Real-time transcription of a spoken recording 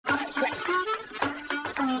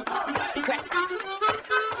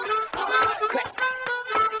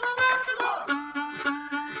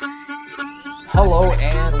Hello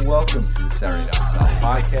and welcome to the Saturday Down South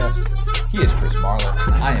podcast. He is Chris Marler.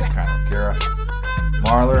 I am Kyle O'Gara.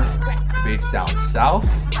 Marler, debates down south.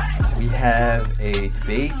 We have a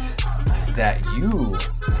debate that you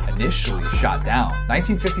initially shot down.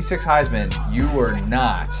 1956 Heisman, you were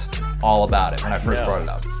not all about it when I first brought it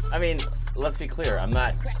up. I mean, let's be clear.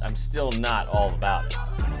 I'm still not all about it.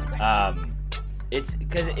 It's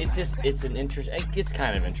because it's an interesting. It's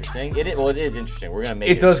kind of interesting. It is interesting. We're gonna make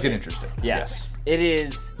it. It does get interesting. Yeah. Yes. It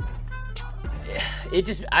is.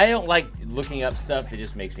 I don't like looking up stuff that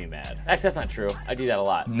just makes me mad. Actually, that's not true. I do that a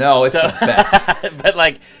lot. No, it's the best.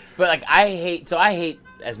 but I hate,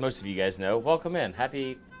 as most of you guys know. Welcome in.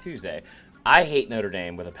 Happy Tuesday. I hate Notre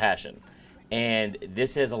Dame with a passion, and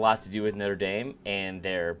this has a lot to do with Notre Dame and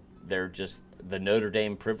they're just the Notre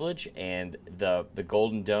Dame privilege and the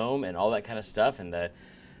Golden Dome and all that kind of stuff and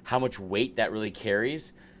how much weight that really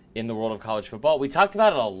carries in the world of college football. We talked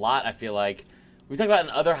about it a lot. I feel like we talked about it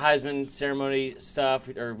in other Heisman ceremony stuff,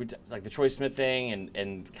 or like the Troy Smith thing,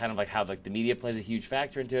 and kind of like how like the media plays a huge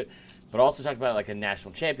factor into it. But also talked about it like a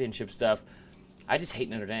national championship stuff. I just hate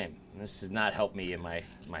Notre Dame. This does not help me in my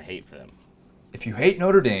hate for them. If you hate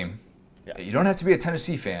Notre Dame, you don't have to be a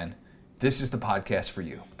Tennessee fan. This is the podcast for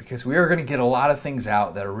you, because we are going to get a lot of things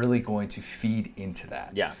out that are really going to feed into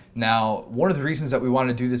that. Yeah. Now, one of the reasons that we want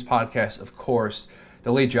to do this podcast, of course,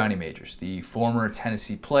 the late Johnny Majors, the former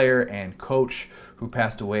Tennessee player and coach who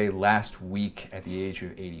passed away last week at the age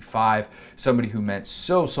of 85, somebody who meant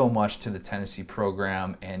so much to the Tennessee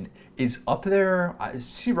program and is up there.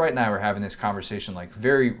 See, Wright and I were having this conversation, like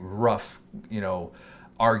very rough,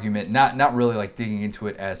 argument, not really like digging into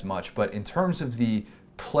it as much, but in terms of the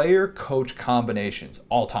player-coach combinations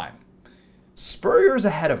all time, Spurrier's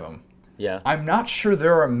ahead of him. Yeah. I'm not sure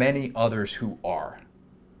there are many others who are.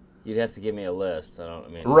 You'd have to give me a list.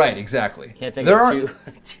 Right, exactly. Can't think of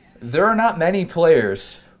two. There are not many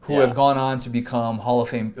players who have gone on to become Hall of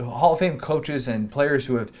Fame coaches and players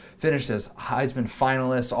who have finished as Heisman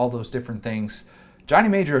finalists, all those different things. Johnny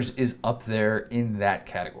Majors is up there in that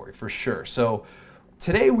category for sure. So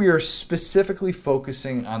today we are specifically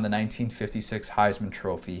focusing on the 1956 Heisman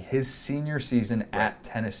Trophy, his senior season at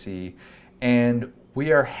Tennessee, and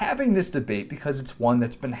we are having this debate because it's one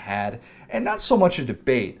that's been had, and not so much a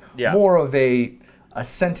debate, more of a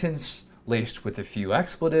sentence laced with a few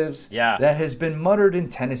expletives that has been muttered in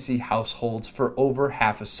Tennessee households for over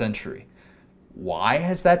half a century. Why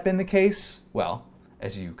has that been the case? Well,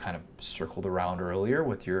 as you kind of circled around earlier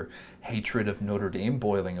with your hatred of Notre Dame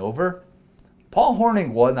boiling over, Paul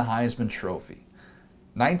Hornung won the Heisman Trophy.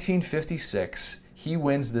 1956, he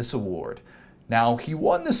wins this award. Now, he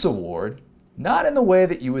won this award not in the way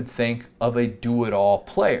that you would think of a do-it-all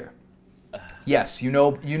player. Yes, you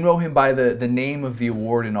know him by the name of the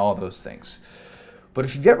award and all those things. But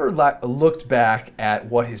if you've ever looked back at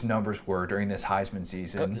what his numbers were during this Heisman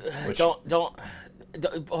season, which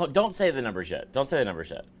don't say the numbers yet. Don't say the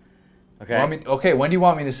numbers yet. Okay. When do you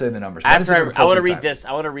want me to say the numbers? I want to read this.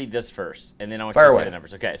 I want to read this first, and then I want you to say the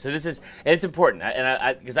numbers. Okay. So this is, and it's important,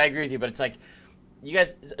 because I agree with you. But it's like, you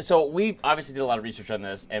guys. So we obviously did a lot of research on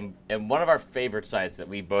this, and one of our favorite sites that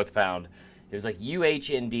we both found, it was like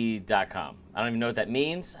uhnd.com. I don't even know what that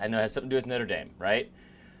means. I know it has something to do with Notre Dame, right?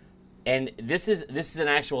 And this is an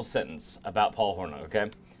actual sentence about Paul Hornung.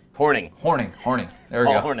 Okay. Horning. There we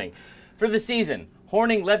go. Paul Hornung. For the season,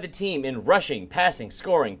 Hornung led the team in rushing, passing,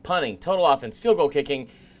 scoring, punting, total offense, field goal kicking,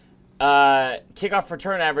 kickoff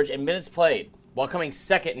return average, and minutes played, while coming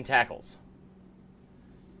second in tackles.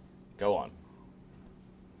 Go on.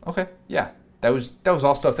 Okay, yeah. That was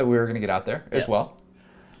all stuff that we were going to get out there as well.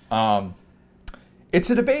 It's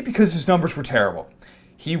a debate because his numbers were terrible.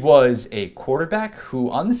 He was a quarterback who,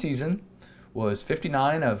 on the season, was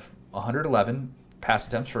 59 of 111 pass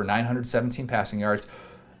attempts for 917 passing yards.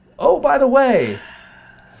 Oh, by the way,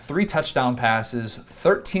 3 touchdown passes,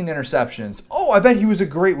 13 interceptions. Oh, I bet he was a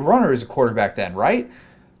great runner as a quarterback then, right?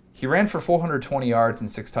 He ran for 420 yards and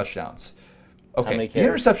 6 touchdowns. Okay, the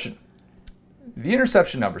interception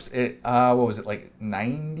numbers. What was it, like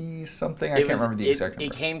 90 something? I can't remember the exact number.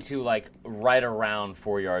 It came to like right around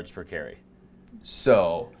 4 yards per carry.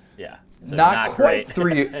 So So not quite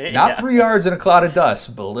great. 3 yards in a cloud of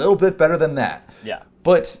dust, but a little bit better than that. Yeah.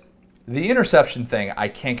 But the interception thing I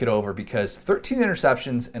can't get over, because 13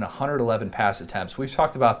 interceptions and 111 pass attempts. We've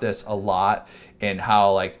talked about this a lot, and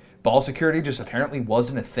how like ball security just apparently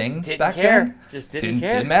wasn't a thing back then. Just didn't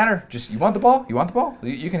care. Didn't matter. Just you want the ball?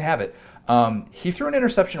 You can have it. He threw an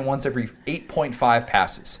interception once every 8.5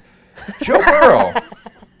 passes. Joe Burrow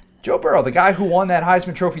Joe Burrow, the guy who won that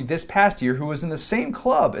Heisman Trophy this past year, who was in the same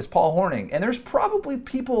club as Paul Hornung. And there's probably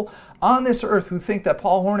people on this earth who think that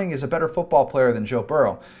Paul Hornung is a better football player than Joe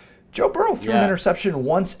Burrow. Joe Burrow threw an interception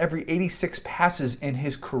once every 86 passes in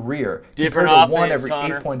his career. Different offense, one every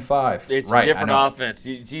Connor. 8.5. It's a different offense.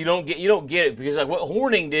 So you don't get it because like what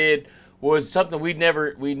Hornung did was something we'd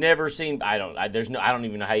never seen. I don't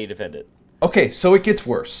even know how you defend it. Okay, so it gets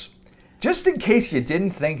worse. Just in case you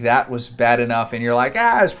didn't think that was bad enough and you're like,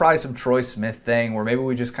 it's probably some Troy Smith thing where maybe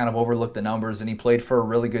we just kind of overlooked the numbers and he played for a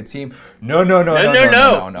really good team. No.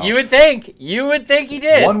 You would think he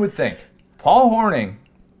did. One would think. Paul Hornung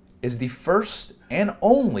is the first and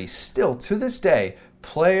only, still to this day,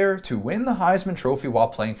 player to win the Heisman Trophy while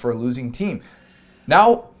playing for a losing team.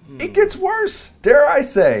 Now, it gets worse, dare I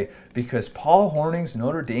say, because Paul Hornung's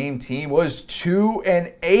Notre Dame team was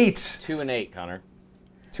 2-8. 2-8, Connor.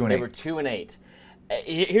 2-8. They were 2-8.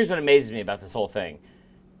 Here's what amazes me about this whole thing,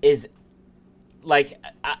 is like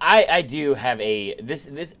I do have this.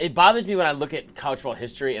 It bothers me when I look at college football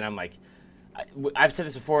history and I'm like, I've said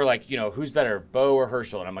this before, like, who's better, Bo or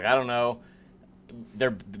Herschel? And I'm like, I don't know.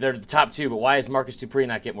 They're the top two, but why is Marcus Dupree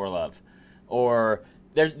not get more love? Or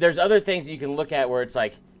there's other things that you can look at where it's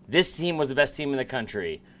like this team was the best team in the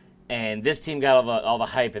country, and this team got all the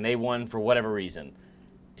hype and they won for whatever reason.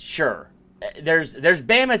 Sure. There's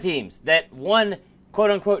Bama teams that won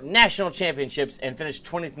quote-unquote national championships and finished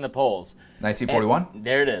 20th in the polls. 1941? And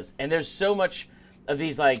there it is. And there's so much of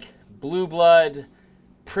these like blue blood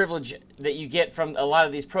privilege that you get from a lot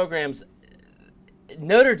of these programs.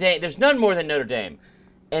 Notre Dame, there's none more than Notre Dame.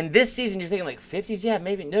 And this season you're thinking like 50s, yeah,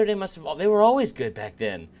 maybe Notre Dame they were always good back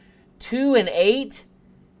then. 2-8?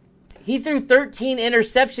 He threw 13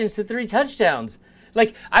 interceptions to 3 touchdowns.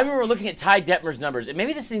 Like, I remember looking at Ty Detmer's numbers, and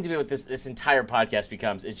maybe this thing to be what this entire podcast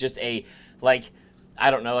becomes is just a, like, I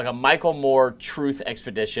don't know, like a Michael Moore truth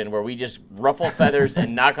expedition where we just ruffle feathers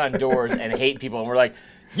and knock on doors and hate people, and we're like,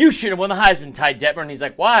 you should have won the Heisman, Ty Detmer. And he's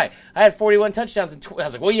like, why? I had 41 touchdowns. And I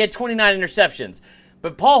was like, well, you had 29 interceptions.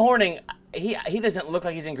 But Paul Hornung, he doesn't look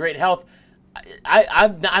like he's in great health.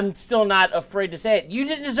 I'm still not afraid to say it. You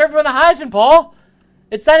didn't deserve to win the Heisman, Paul.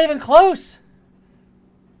 It's not even close.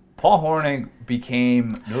 Paul Hornung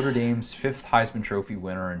became Notre Dame's 5th Heisman Trophy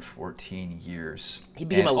winner in 14 years. He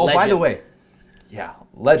became a legend. Oh, by the way, yeah,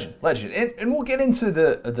 legend. And we'll get into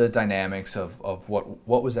the dynamics of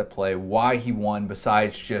what was at play, why he won,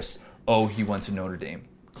 besides just, he went to Notre Dame.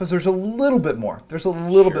 Because there's a little bit more. There's a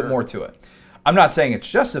little bit more to it. I'm not saying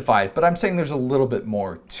it's justified, but I'm saying there's a little bit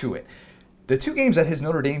more to it. The 2 games that his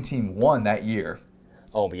Notre Dame team won that year.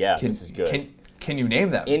 Oh, yeah, this is good. Can you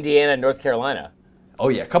name them? Indiana and North Carolina. Oh,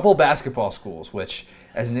 yeah, a couple of basketball schools, which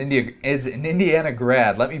as an Indiana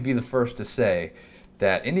grad, let me be the first to say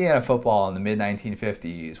that Indiana football in the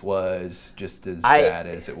mid-1950s was just as bad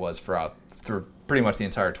as it was through pretty much the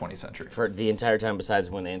entire 20th century. For the entire time besides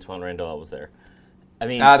when Antoine Randall was there. I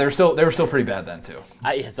mean, they were still pretty bad then, too.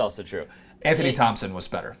 It's also true. Anthony Thompson was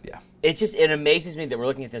better, yeah. It amazes me that we're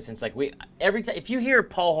looking at this, and it's like every time, if you hear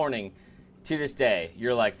Paul Hornung to this day,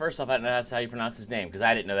 you're like, first off, I don't know that's how you pronounce his name, because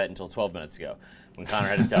I didn't know that until 12 minutes ago when Connor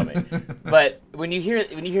had to tell me. But when you hear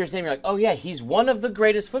his name, you're like, oh yeah, he's one of the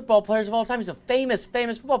greatest football players of all time. He's a famous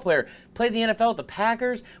football player. Played the NFL with the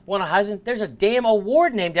Packers, won a Heisman. There's a damn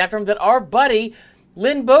award named after him that our buddy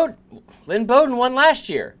Lynn Bowden won last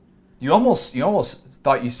year. You almost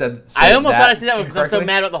thought you said I almost thought I said that one because I'm so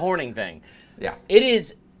mad about the Hornung thing. Yeah. It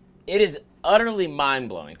is utterly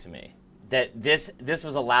mind-blowing to me that this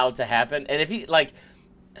was allowed to happen. And if you like,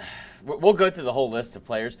 we'll go through the whole list of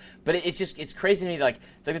players, but it's crazy to me. Like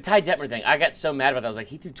the Ty Detmer thing, I got so mad about that. I was like,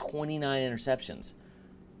 he threw 29 interceptions.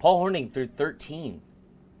 Paul Hornung threw 13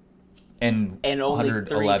 and only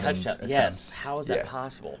 3 touchdowns. Attempts. Yes, how is that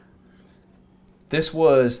possible? This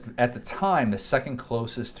was, at the time, the second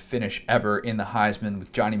closest finish ever in the Heisman,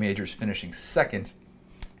 with Johnny Majors finishing second.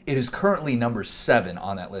 It is currently number 7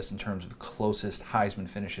 on that list in terms of closest Heisman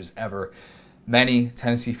finishes ever. Many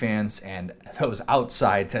Tennessee fans and those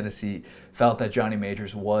outside Tennessee felt that Johnny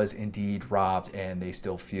Majors was indeed robbed, and they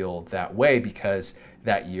still feel that way because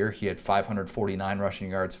that year he had 549 rushing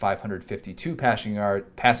yards, 552 passing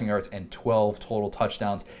yards, and 12 total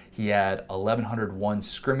touchdowns. He had 1,101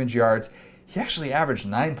 scrimmage yards. He actually averaged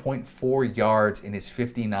 9.4 yards in his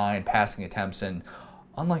 59 passing attempts, and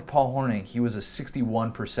unlike Paul Hornung, he was a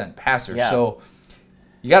 61% passer. Yeah. So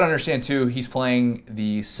you got to understand, too, he's playing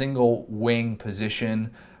the single wing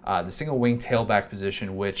position, the single wing tailback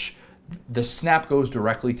position, which the snap goes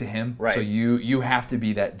directly to him. Right. So you have to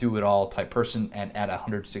be that do-it-all type person, and at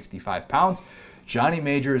 165 pounds, Johnny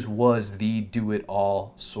Majors was the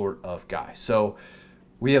do-it-all sort of guy. So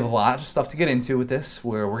We have a lot of stuff to get into with this,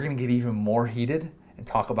 where we're going to get even more heated and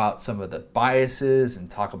talk about some of the biases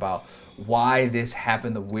and talk about why this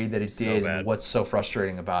happened the way that it did and what's so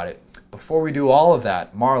frustrating about it. Before we do all of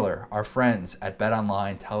that, Marler, our friends at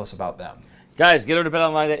BetOnline, tell us about them. Guys, get over to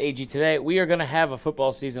betonline.ag today. We are going to have a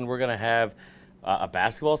football season. We're going to have a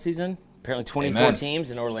basketball season. Apparently 24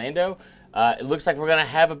 teams in Orlando. It looks like we're going to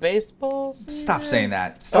have a baseball season. Stop saying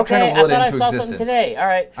that. Stop trying to will it into existence. I saw something today. All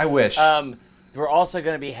right. I wish. We're also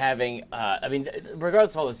going to be having,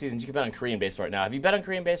 regardless of all the seasons, you can bet on Korean baseball right now. Have you bet on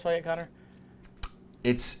Korean baseball yet, Connor?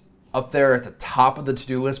 It's up there at the top of the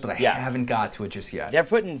to-do list, but I haven't got to it just yet. They're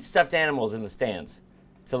putting stuffed animals in the stands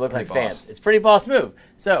to look like fans. It's a pretty boss move.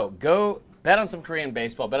 So go bet on some Korean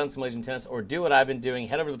baseball, bet on some Malaysian tennis, or do what I've been doing.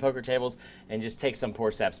 Head over to the poker tables and just take some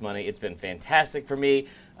poor sap's money. It's been fantastic for me.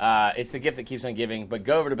 It's the gift that keeps on giving. But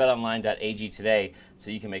go over to betonline.ag today so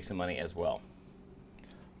you can make some money as well.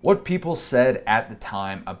 What people said at the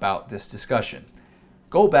time about this discussion.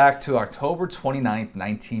 Go back to October 29th,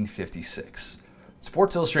 1956.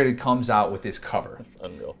 Sports Illustrated comes out with this cover. That's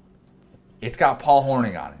unreal. It's got Paul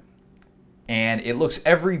Hornung on it. And it looks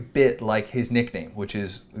every bit like his nickname, which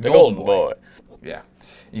is the Golden Boy. Yeah.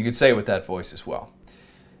 You could say it with that voice as well.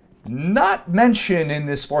 Not mentioned in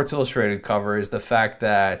this Sports Illustrated cover is the fact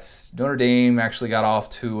that Notre Dame actually got off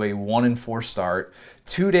to a 1-4 start.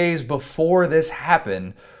 2 days before this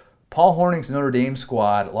happened, Paul Hornung's Notre Dame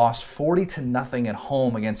squad lost 40-0 at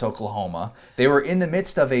home against Oklahoma. They were in the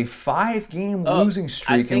midst of a 5-game losing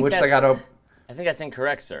streak in which they got up. I think that's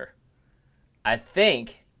incorrect, sir. I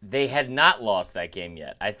think they had not lost that game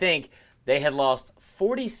yet. I think they had lost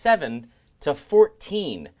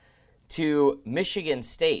 47-14 to Michigan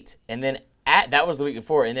State, and then that was the week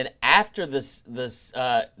before. And then after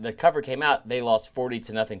the cover came out, they lost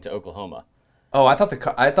 40-0 to Oklahoma. Oh, I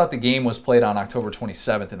thought the game was played on October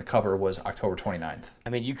 27th, and the cover was October 29th. I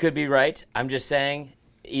mean, you could be right. I'm just saying.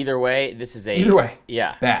 Either way, this is bad.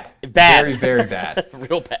 Bad. Very, very bad.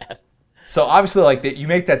 Real bad. So obviously, like you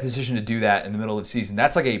make that decision to do that in the middle of the season.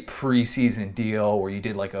 That's like a preseason deal where you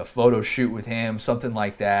did like a photo shoot with him, something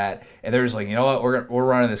like that. And they're just like, you know what, we're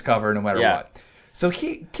running this cover no matter what. So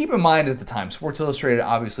keep in mind at the time, Sports Illustrated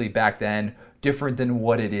obviously back then different than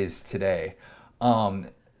what it is today.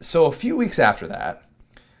 So a few weeks after that,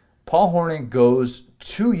 Paul Hornung goes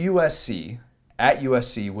to USC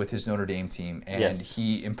with his Notre Dame team, and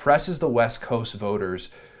he impresses the West Coast voters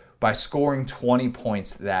by scoring 20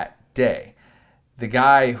 points that day. The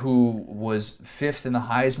guy who was 5th in the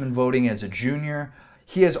Heisman voting as a junior,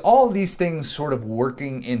 he has all of these things sort of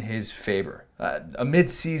working in his favor. A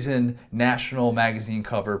mid-season national magazine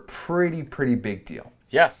cover, pretty big deal.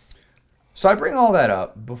 Yeah. So I bring all that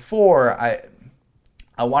up before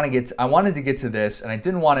I wanted to get to this, and I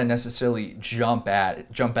didn't want to necessarily jump at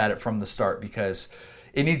it from the start because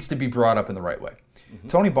it needs to be brought up in the right way. Mm-hmm.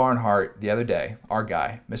 Tony Barnhart the other day, our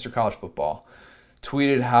guy, Mr. College Football,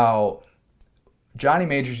 tweeted how Johnny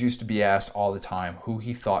Majors used to be asked all the time who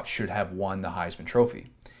he thought should have won the Heisman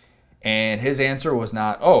Trophy. And his answer was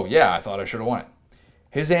not, oh, yeah, I thought I should have won it.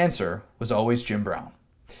 His answer was always Jim Brown.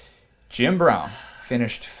 Jim Brown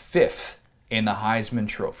finished 5th in the Heisman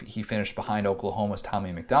Trophy. He finished behind Oklahoma's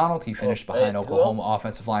Tommy McDonald. He finished behind Oklahoma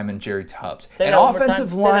offensive lineman Jerry Tubbs. Say that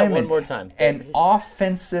one more time. An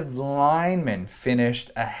offensive lineman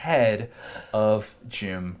finished ahead of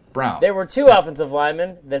Jim Brown. There were 2 offensive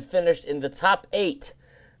linemen that finished in the top 8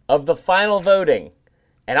 of the final voting.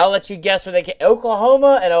 And I'll let you guess where they came.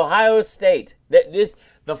 Oklahoma and Ohio State. The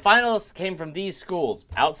finalists came from these schools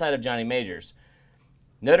outside of Johnny Majors.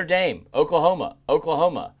 Notre Dame, Oklahoma,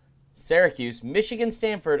 Syracuse, Michigan,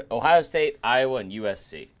 Stanford, Ohio State, Iowa, and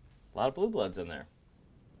USC. A lot of blue bloods in there.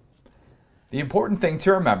 The important thing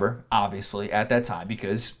to remember, obviously, at that time,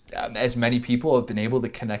 because as many people have been able to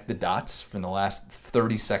connect the dots from the last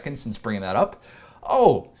 30 seconds since bringing that up,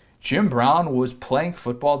 Jim Brown was playing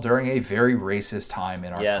football during a very racist time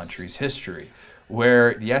in our country's history,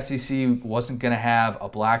 where the SEC wasn't going to have a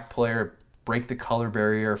black player break the color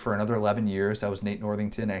barrier for another 11 years. That was Nate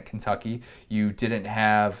Northington at Kentucky. You didn't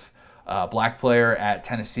have a black player at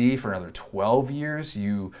Tennessee for another 12 years.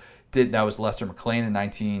 That was Lester McLean in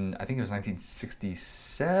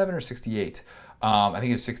 1967 or 68. I think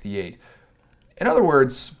it was 68. In other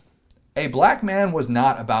words, a black man was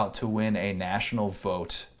not about to win a national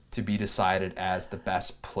vote to be decided as the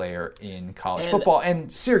best player in college football.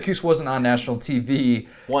 And Syracuse wasn't on national TV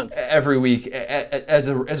once every week as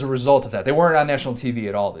a result of that. They weren't on national TV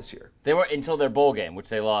at all this year. They were until their bowl game, which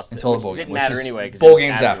they lost. Until the bowl game, didn't matter anyway. Bowl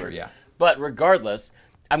games after, yeah. But regardless,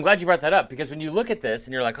 I'm glad you brought that up because when you look at this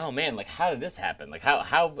and you're like, oh man, like how did this happen? Like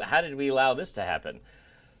how did we allow this to happen?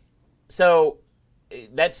 So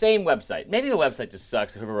that same website, maybe the website just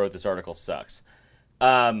sucks, whoever wrote this article sucks.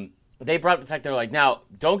 They brought up the fact they're like, now,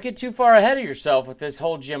 don't get too far ahead of yourself with this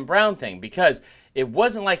whole Jim Brown thing, because it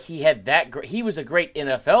wasn't like he had he was a great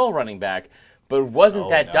NFL running back, but wasn't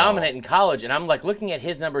dominant in college. And I'm like looking at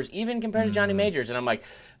his numbers, even compared to Johnny Majors, and I'm like,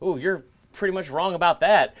 oh, you're pretty much wrong about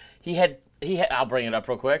that. He had, I'll bring it up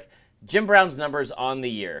real quick. Jim Brown's numbers on the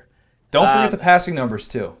year. Don't forget the passing numbers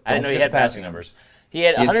too. I didn't know he had passing numbers. He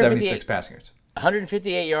had 76 passing yards.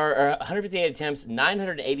 158 attempts,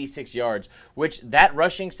 986 yards, which that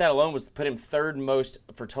rushing stat alone was put him third most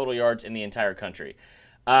for total yards in the entire country.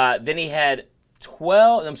 Then he had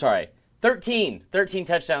 13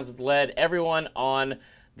 touchdowns, which led everyone on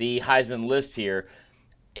the Heisman list here.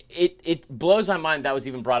 It blows my mind that was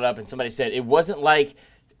even brought up, and somebody said it wasn't like,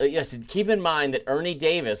 yes, keep in mind that Ernie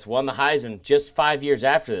Davis won the Heisman just 5 years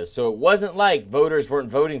after this, so it wasn't like voters weren't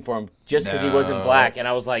voting for him just because he wasn't black. And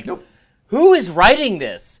I was like, nope. Who is writing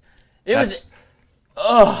this? Okay,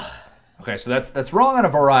 so that's wrong on a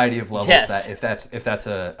variety of levels. Yes. If that's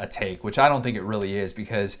a take, which I don't think it really is,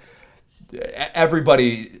 because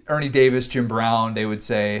everybody, Ernie Davis, Jim Brown, they would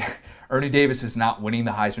say Ernie Davis is not winning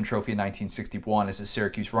the Heisman Trophy in 1961 as a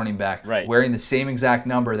Syracuse running back, wearing the same exact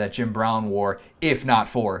number that Jim Brown wore, if not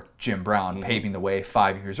for Jim Brown paving the way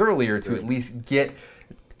 5 years earlier to at least get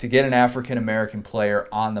an African American player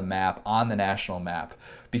on the map, on the national map.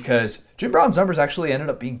 Because Jim Brown's numbers actually ended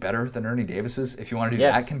up being better than Ernie Davis's, if you want to do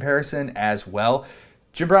that comparison as well.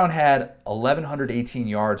 Jim Brown had 1,118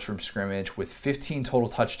 yards from scrimmage with 15 total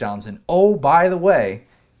touchdowns. And oh, by the way,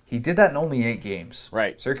 he did that in only 8 games.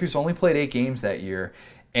 Right. Syracuse only played 8 games that year.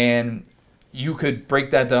 And you could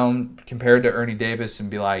break that down compared to Ernie Davis and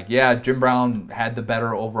be like, yeah, Jim Brown had the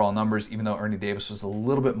better overall numbers, even though Ernie Davis was a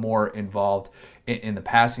little bit more involved in the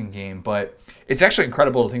passing game. But it's actually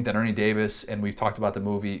incredible to think that Ernie Davis, and we've talked about the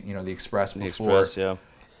movie, The Express before.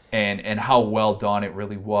 And how well done it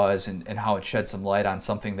really was, and how it shed some light on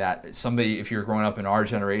something that somebody, if you're growing up in our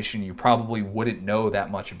generation, you probably wouldn't know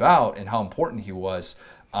that much about, and how important he was.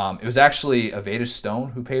 It was actually Aveda Stone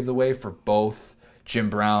who paved the way for both Jim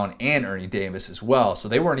Brown and Ernie Davis as well. So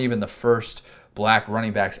they weren't even the first black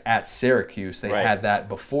running backs at Syracuse. They had that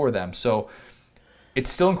before them. So it's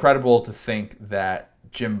still incredible to think that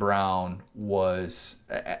Jim Brown was,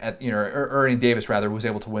 or Ernie Davis rather, was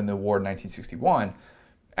able to win the award in 1961.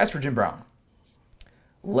 As for Jim Brown,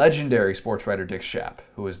 legendary sports writer Dick Schaap,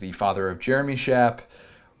 who is the father of Jeremy Schaap,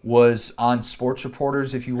 was on Sports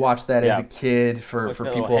Reporters, if you watched that as a kid, for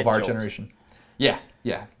people of our generation. Yeah.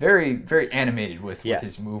 Very, very animated with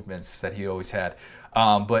his movements that he always had.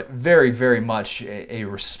 But very, very much a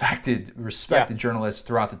respected journalist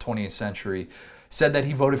throughout the 20th century. Said that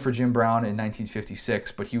he voted for Jim Brown in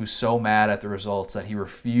 1956, but he was so mad at the results that he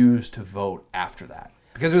refused to vote after that.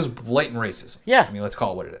 Because it was blatant racism. Yeah. I mean, let's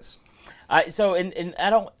call it what it is. So I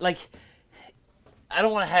don't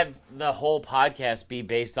want to have the whole podcast be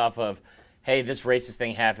based off of, hey, this racist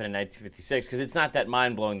thing happened in 1956, because it's not that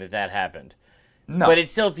mind-blowing that happened. No. But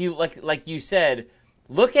it's still, if you, like you said,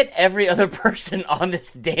 look at every other person on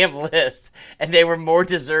this damn list, and they were more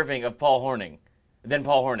deserving of Paul Hornung than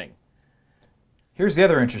Paul Hornung. Here's the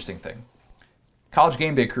other interesting thing. College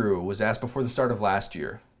Game Day Crew was asked before the start of last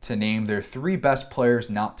year to name their 3 best players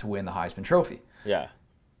not to win the Heisman Trophy. Yeah.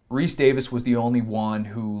 Reese Davis was the only one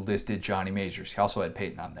who listed Johnny Majors. He also had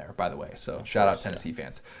Peyton on there, by the way, so shout out Tennessee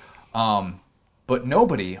fans. But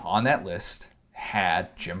nobody on that list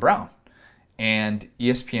had Jim Brown. And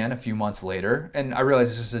ESPN a few months later, and I realize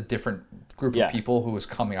this is a different group of people who was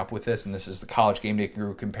coming up with this, and this is the College Game Day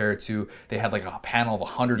Crew compared to, they had like a panel of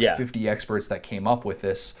 150 experts that came up with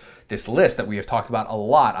this list that we have talked about a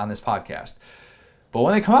lot on this podcast. But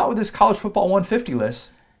when they come out with this College Football 150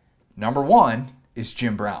 list, number 1 is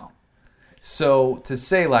Jim Brown. So to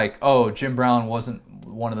say like, oh, Jim Brown wasn't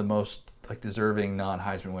one of the most deserving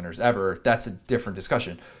non-Heisman winners ever, that's a different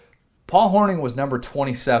discussion. Paul Hornung was number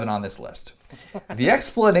 27 on this list. The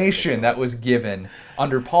explanation that was given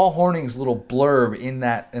under Paul Hornung's little blurb in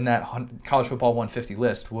that College Football 150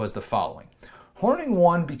 list was the following. Hornung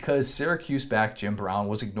won because Syracuse back Jim Brown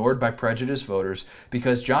was ignored by prejudiced voters,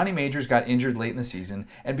 because Johnny Majors got injured late in the season,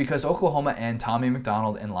 and because Oklahoma and Tommy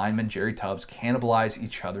McDonald and lineman Jerry Tubbs cannibalized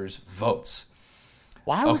each other's votes.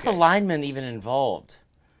 Why was the lineman even involved?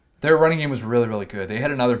 Their running game was really, really good. They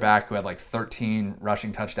had another back who had 13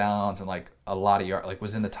 rushing touchdowns and a lot of yards,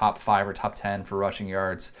 was in the top 5 or top 10 for rushing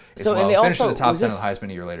yards as well. Finished in the top 10 of the Heisman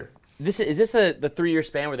a year later. Is this the 3-year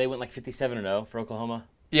span where they went 57-0 for Oklahoma?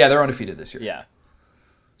 Yeah, they're undefeated this year. Yeah.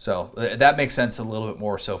 So that makes sense a little bit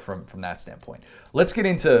more so from that standpoint. Let's get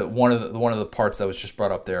into one of the parts that was just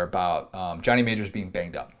brought up there about Johnny Majors being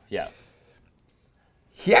banged up. Yeah.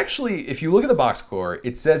 He actually, if you look at the box score,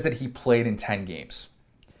 it says that he played in 10 games.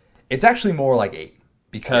 It's actually more like 8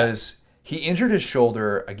 because he injured his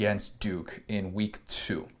shoulder against Duke in week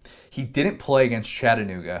 2. He didn't play against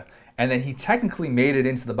Chattanooga, and then he technically made it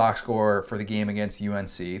into the box score for the game against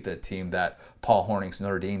UNC, the team that Paul Hornung's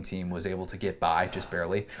Notre Dame team was able to get by just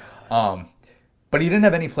barely. But he didn't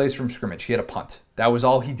have any plays from scrimmage. He had a punt. That was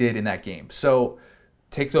all he did in that game. So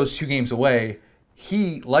take those 2 games away.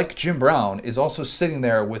 He, like Jim Brown, is also sitting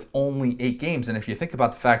there with only 8 games. And if you think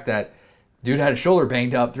about the fact that dude had his shoulder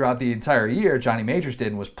banged up throughout the entire year, Johnny Majors did,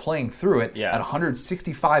 and was playing through it at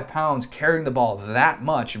 165 pounds, carrying the ball that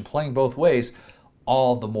much and playing both ways,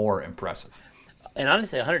 all the more impressive. And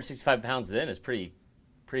honestly, 165 pounds then is pretty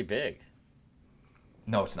big.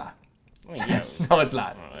 No, it's not. I mean, yeah. No, it's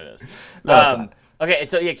not. Oh, it is. No, it's not. Okay,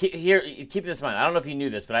 so keep this in mind. I don't know if you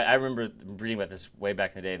knew this, but I remember reading about this way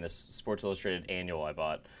back in the day in this Sports Illustrated annual I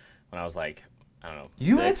bought when I was like, I don't know.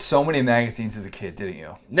 You 6. had so many magazines as a kid, didn't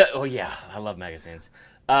you? No, oh yeah, I love magazines.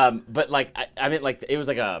 But like, I mean, like it was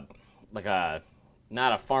like a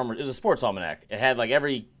not a farmer. It was a sports almanac. It had like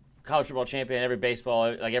every college football champion, every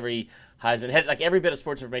baseball, like every Heisman. It had like every bit of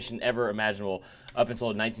sports information ever imaginable up until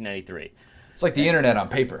 1993. It's like the internet on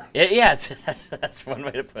paper. Yeah, that's one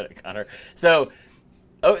way to put it, Connor. So,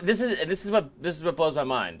 this is what blows my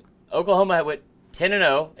mind. Oklahoma went 10-0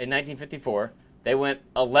 in 1954. They went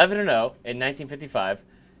 11-0 in 1955,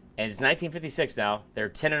 and it's 1956 now. They're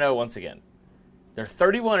 10-0 once again. They're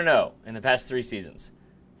 31-0 in the past 3 seasons.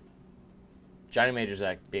 Johnny Majors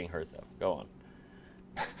being hurt though. Go on.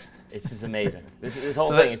 It's just amazing. This whole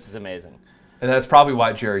thing is just amazing. And that's probably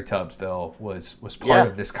why Jerry Tubbs though was part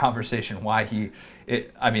of this conversation. Why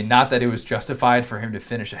not that it was justified for him to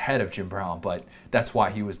finish ahead of Jim Brown, but that's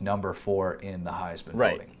why he was number 4 in the Heisman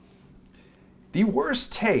voting. The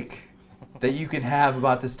worst take that you can have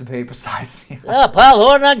about this debate besides the Paul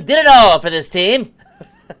Hornung did it all for this team.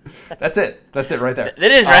 That's it right there.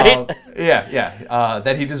 It is, right?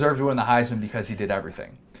 That he deserved to win the Heisman because he did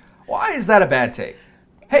everything. Why is that a bad take?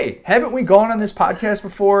 Hey, haven't we gone on this podcast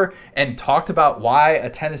before and talked about why a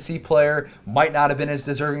Tennessee player might not have been as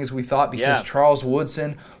deserving as we thought because Charles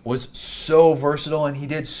Woodson was so versatile and he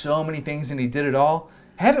did so many things and he did it all?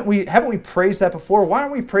 Haven't we praised that before? Why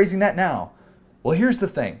aren't we praising that now? Well, here's the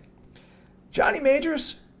thing. Johnny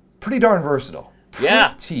Majors, pretty darn versatile.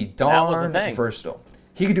 Pretty darn versatile.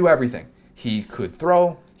 He could do everything. He could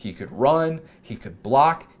throw, he could run, he could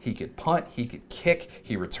block, he could punt, he could kick,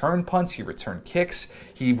 he returned punts, he returned kicks.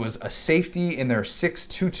 He was a safety in their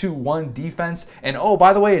 6-2-2-1 defense. And oh,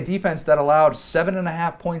 by the way, a defense that allowed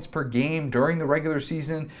 7.5 points per game during the regular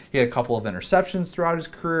season. He had a couple of interceptions throughout his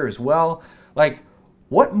career as well. Like,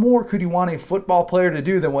 what more could you want a football player to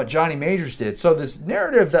do than what Johnny Majors did? So this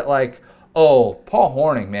narrative that like, oh, Paul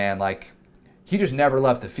Hornung, man, like, he just never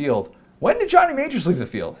left the field. When did Johnny Majors leave the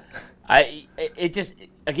field?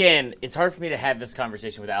 It's hard for me to have this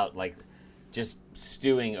conversation without, like, just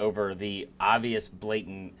stewing over the obvious,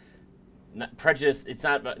 blatant prejudice. It's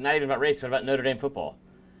not even about race, but about Notre Dame football.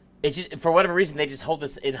 It's just, for whatever reason, they just hold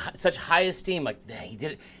this in such high esteem. Like, he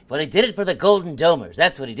did it. Well, he did it for the Golden Domers.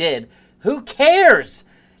 That's what he did. Who cares?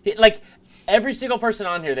 Like, every single person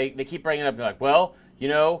on here, they keep bringing it up. They're like, well, you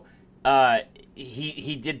know,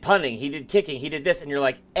 he did punting, he did kicking, he did this. And you're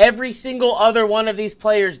like, every single other one of these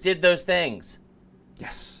players did those things.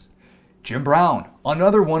 Yes. Jim Brown,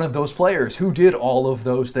 another one of those players who did all of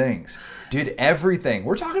those things. Did everything.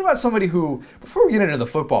 We're talking about somebody who, before we get into the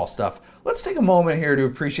football stuff, let's take a moment here to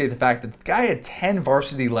appreciate the fact that the guy had 10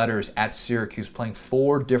 varsity letters at Syracuse playing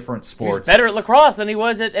 4 different sports. He was better at lacrosse than he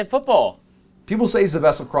was at football. People say he's the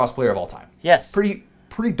best lacrosse player of all time. Yes. Pretty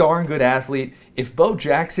darn good athlete. If Bo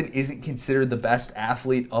Jackson isn't considered the best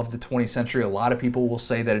athlete of the 20th century, a lot of people will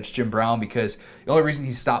say that it's Jim Brown because the only reason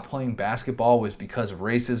he stopped playing basketball was because of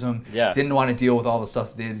racism. Yeah. Didn't want to deal with all the stuff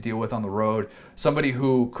that they had to deal with on the road. Somebody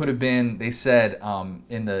who could have been, they said,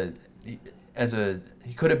 he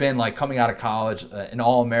could have been like coming out of college, an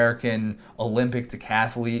All-American Olympic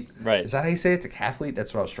decathlete. Right. Is that how you say it? Decathlete?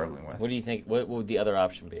 That's what I was struggling with. What do you think? What would the other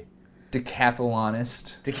option be?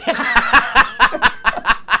 Decathlonist.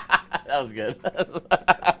 That was good.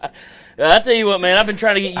 I'll tell you what, man. I've been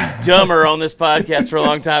trying to get you dumber on this podcast for a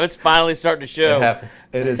long time. It's finally starting to show. It happened.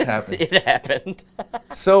 It has happened. It happened.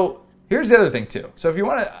 So here's the other thing, too. So if you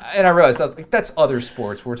want to, and I realize that's other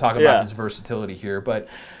sports. We're talking about his versatility here. But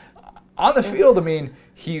on the field, I mean,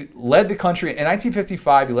 he led the country. In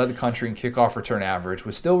 1955, he led the country in kickoff return average,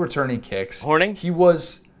 was still returning kicks. Hornung?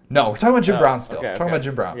 No, we're talking about Jim Brown still. Okay, talking about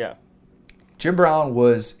Jim Brown. Yeah. Jim Brown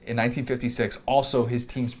was, in 1956, also his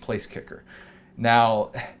team's place kicker.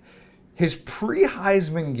 Now, His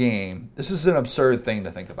pre-Heisman game, this is an absurd thing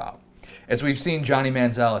to think about. As we've seen Johnny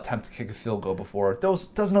Manziel attempt to kick a field goal before, it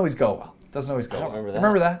doesn't always go well. Doesn't always go well. Remember that.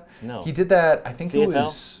 Remember that? No. He did that, I think CFL? it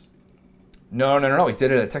was... No. He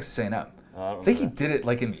did it at Texas A&M. I think he did it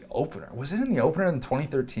like in the opener. Was it in the opener in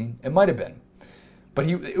 2013? It might have been. But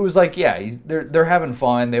it was like, they're having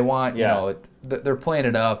fun. They want, they're playing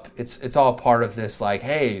it up. It's all part of this, like,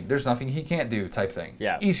 hey, there's nothing he can't do type thing.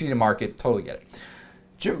 Yeah. Easy to market. Totally get it.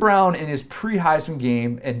 Jim Brown in his pre-Heisman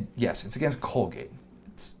game, and yes, it's against Colgate.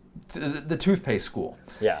 It's the toothpaste school.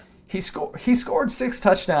 Yeah. He scored 6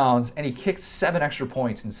 touchdowns, and he kicked 7 extra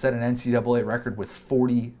points and set an NCAA record with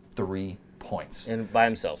 43 points. And by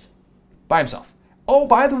himself. By himself. Oh,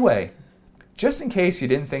 by the way, just in case you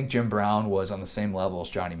didn't think Jim Brown was on the same level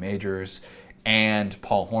as Johnny Majors and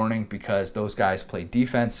Paul Hornung because those guys played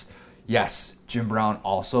defense, yes, Jim Brown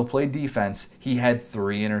also played defense. He had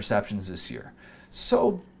 3 interceptions this year.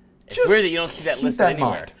 So it's weird that you don't see that listed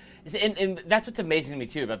anywhere. And that's what's amazing to me,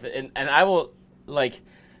 too. About and I will,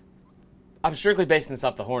 I'm strictly basing this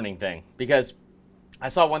off the Hornung thing because I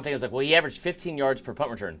saw one thing. I was like, well, he averaged 15 yards per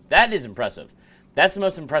punt return. That is impressive. That's the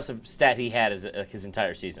most impressive stat he had his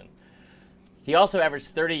entire season. He also averaged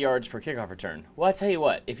 30 yards per kickoff return. Well, I tell you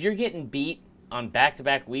what, if you're getting beat on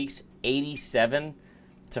back-to-back weeks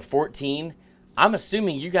 87-14, I'm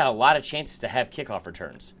assuming you got a lot of chances to have kickoff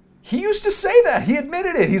returns. He used to say that. He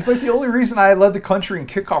admitted it. He's like, the only reason I led the country in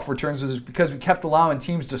kickoff returns was because we kept allowing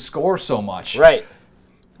teams to score so much. Right.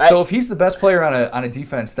 So if he's the best player on a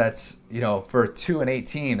defense that's, for a 2-8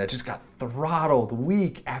 team that just got throttled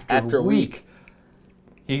week after week.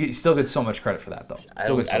 He still gets so much credit for that, though. I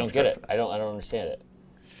don't get it. I don't understand it.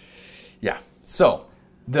 Yeah. So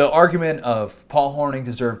the argument of Paul Hornung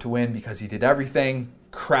deserved to win because he did everything,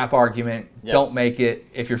 crap argument. Yes. Don't make it.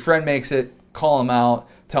 If your friend makes it, call them out,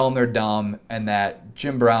 tell them they're dumb, and that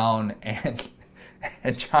Jim Brown and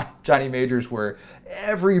Johnny Majors were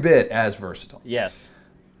every bit as versatile. Yes.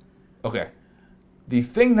 Okay. The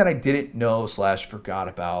thing that I didn't know / forgot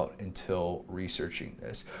about until researching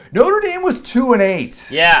this, Notre Dame was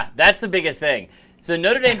 2-8. Yeah, that's the biggest thing. So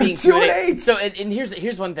Notre Dame being 2-8. So and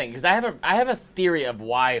here's one thing, because I have a theory of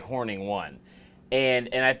why Hornung won, and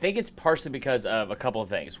I think it's partially because of a couple of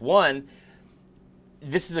things. One,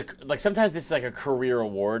 this is sometimes this is like a career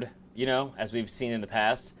award, as we've seen in the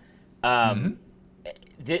past.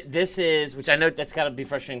 This is, which I know that's got to be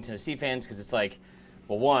frustrating to Tennessee fans because it's like,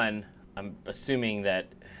 well, one, I'm assuming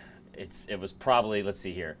that it was probably, let's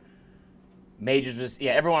see here, Majors was,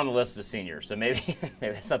 everyone on the list was a senior, so maybe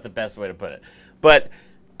that's not the best way to put it. But,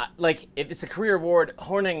 if it's a career award,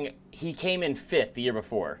 Hornung, he came in 5th the year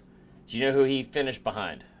before. Do you know who he finished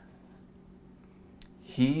behind?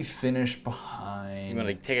 He finished behind... You want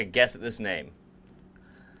to take a guess at this name?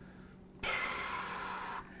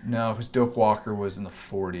 No, because Doak Walker was in the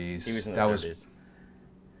 40s. He was in the 30s.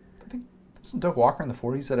 Wasn't Doak Walker in the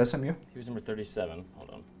 40s at SMU? He was number 37. Hold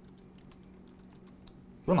on.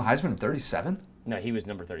 Won the Heisman in 37? No, he was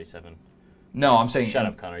number 37. No, I'm saying... Shut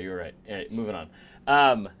up, Connor. You were right. All right, moving on.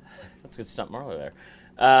 Let's get Stump Marler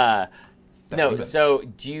there. No, so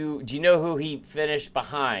do you know who he finished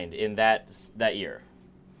behind in that year?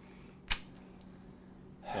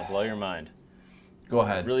 It's going to blow your mind. Go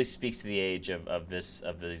ahead. It really speaks to the age of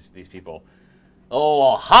these people.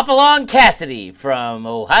 Oh, Hopalong Cassidy from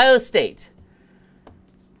Ohio State.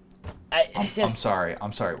 I'm sorry.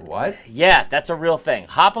 What? Yeah, that's a real thing.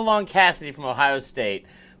 Hopalong Cassidy from Ohio State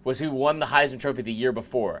was who won the Heisman Trophy the year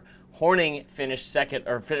before. Hornung finished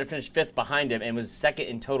finished 5th behind him and was 2nd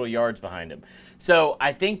in total yards behind him. So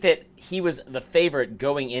I think that he was the favorite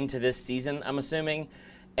going into this season, I'm assuming.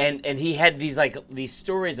 And he had these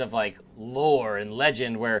stories of lore and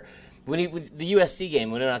legend where when the USC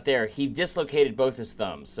game, when he was not there, he dislocated both his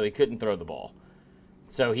thumbs, so he couldn't throw the ball.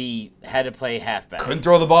 So he had to play halfback. Couldn't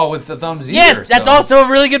throw the ball with the thumbs either. Yes, that's also a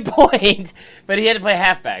really good point. But he had to play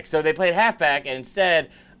halfback. So they played halfback, and instead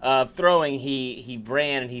of throwing, he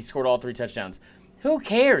ran and he scored all 3 touchdowns. Who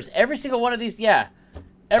cares? Every single one of these, I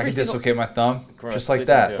can dislocate my thumb just like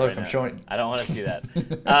that. Look, I'm showing. I don't want to see that.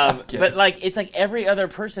 But it's like every other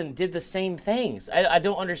person did the same things. I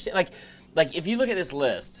don't understand. Like if you look at this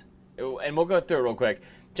list, and we'll go through it real quick.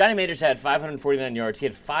 Johnny Majors had 549 yards. He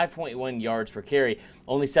had 5.1 yards per carry,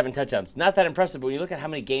 only 7 touchdowns. Not that impressive, but when you look at how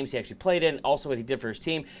many games he actually played in, also what he did for his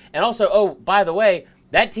team, and also, oh, by the way,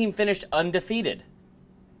 that team finished undefeated.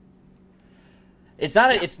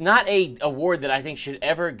 It's not a award that I think should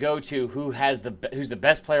ever go to who's the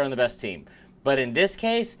best player on the best team. But in this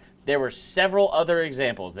case, there were several other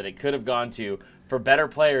examples that it could have gone to for better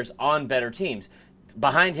players on better teams.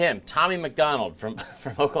 Behind him, Tommy McDonald from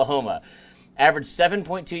Oklahoma averaged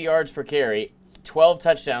 7.2 yards per carry, 12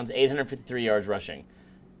 touchdowns, 853 yards rushing.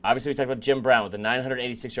 Obviously, we talked about Jim Brown with the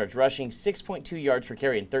 986 yards rushing, 6.2 yards per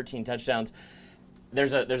carry, and 13 touchdowns.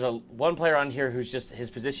 There's a one player on here who's just his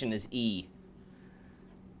position is E.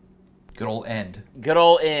 Good old end. Good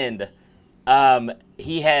old end.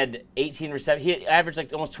 He had 18 receptions. He averaged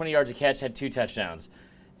like almost 20 yards a catch, had 2 touchdowns.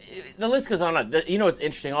 The list goes on and on. You know what's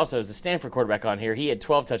interesting also is the Stanford quarterback on here. He had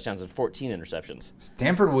 12 touchdowns and 14 interceptions.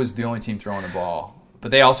 Stanford was the only team throwing the ball, but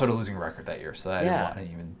they also had a losing record that year, so I didn't want to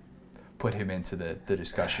even put him into the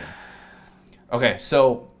discussion. Okay,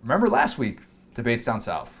 so remember last week, Debates Down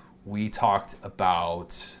South, we talked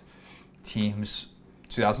about teams,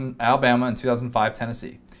 2000 Alabama and 2005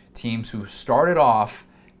 Tennessee, teams who started off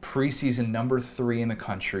preseason number 3 in the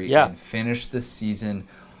country and finished the season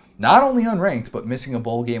not only unranked, but missing a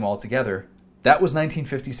bowl game altogether. That was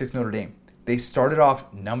 1956 Notre Dame. They started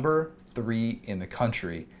off number 3 in the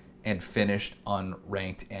country and finished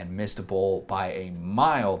unranked and missed a bowl by a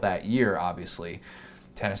mile that year, obviously.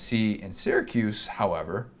 Tennessee and Syracuse,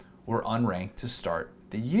 however, were unranked to start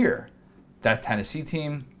the year. That Tennessee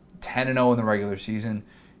team, 10-0 in the regular season.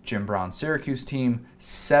 Jim Brown's Syracuse team,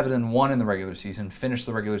 7-1 in the regular season, finished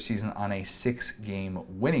the regular season on a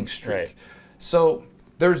 6-game winning streak. Right. So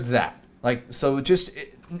there's that.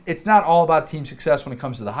 It's not all about team success when it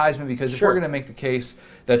comes to the Heisman, because if we're going to make the case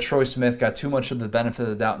that Troy Smith got too much of the benefit of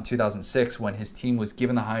the doubt in 2006 when his team was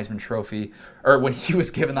given the Heisman Trophy, or when he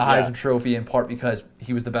was given the Heisman Trophy in part because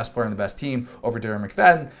he was the best player on the best team over Darren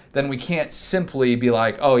McFadden, then we can't simply be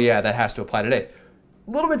like, oh yeah, that has to apply today.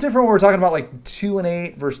 A little bit different when we're talking about like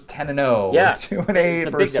 2-8 versus 10-0, yeah. or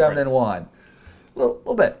 2-8 versus 7-1. A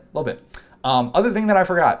little bit. Other thing that I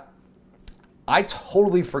forgot. I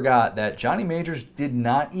totally forgot that Johnny Majors did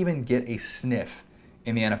not even get a sniff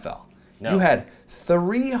in the NFL. No. You had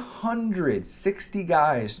 360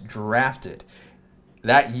 guys drafted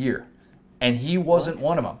that year, and he wasn't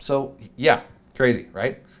one of them. So, yeah, crazy,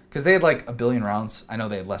 right? Because they had like a billion rounds. I know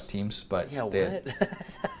they had less teams, but they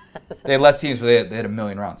had less teams, but they had a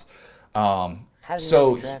million rounds. How did he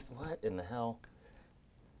draft? What in the hell?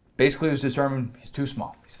 Basically, it was determined he's too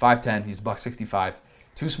small. He's 5'10", he's $165.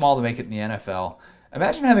 Too small to make it in the NFL.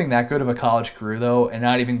 Imagine having that good of a college career, though, and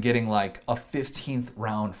not even getting like a 15th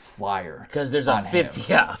round flyer. Because there's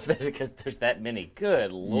because there's that many.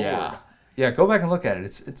 Good Lord. Yeah. Go back and look at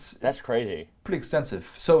it. That's crazy. Pretty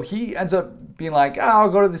extensive. So he ends up being like, I'll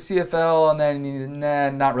go to the CFL, and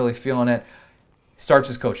then not really feeling it. Starts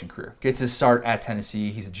his coaching career. Gets his start at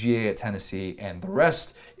Tennessee. He's a GA at Tennessee, and the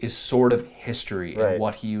rest is sort of history and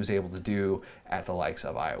what he was able to do at the likes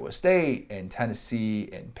of Iowa State and Tennessee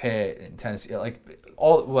and Pitt and Tennessee.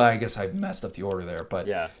 I guess I messed up the order there, but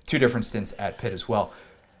 2 different stints at Pitt as well.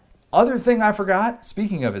 Other thing I forgot,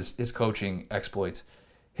 speaking of his coaching exploits,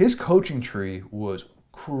 his coaching tree was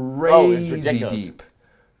crazy deep.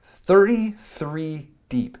 33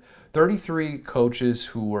 deep. 33 coaches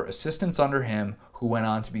who were assistants under him who went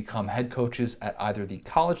on to become head coaches at either the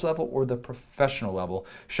college level or the professional level.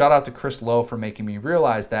 Shout out to Chris Lowe for making me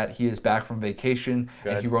realize that. He is back from vacation,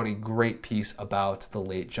 and he wrote a great piece about the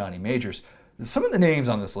late Johnny Majors. Some of the names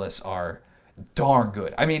on this list are darn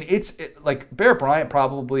good. I mean, like Bear Bryant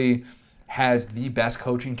probably has the best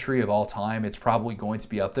coaching tree of all time. It's probably going to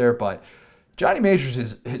be up there, but Johnny Majors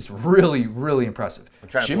is really, really impressive.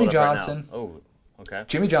 Jimmy Johnson. Right now. Oh, okay.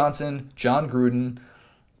 Jimmy Johnson, John Gruden,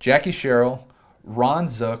 Jackie Sherrill, Ron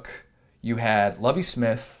Zook. You had Lovie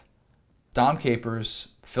Smith, Dom Capers,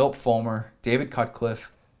 Philip Fulmer, David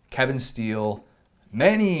Cutcliffe, Kevin Steele,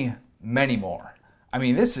 many, many more. I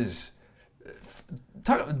mean, this is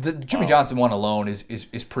the Jimmy Johnson one alone is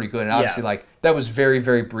pretty good, and obviously that was very,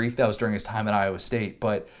 very brief. That was during his time at Iowa State,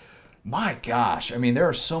 but my gosh, I mean, there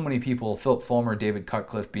are so many people, Philip Fulmer, David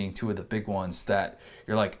Cutcliffe being 2 of the big ones, that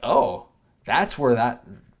you're like, oh, that's where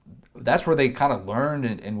they kind of learned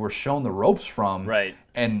and were shown the ropes from. Right.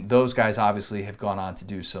 And those guys obviously have gone on to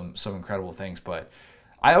do some incredible things. But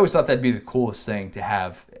I always thought that'd be the coolest thing to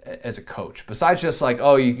have as a coach. Besides just like,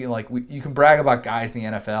 oh, you can brag about guys in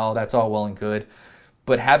the NFL. That's all well and good.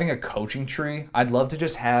 But having a coaching tree, I'd love to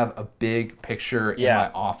just have a big picture in my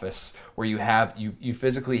office where you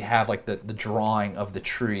physically have like the drawing of the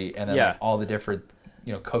tree and then like all the different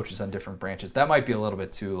coaches on different branches. That might be a little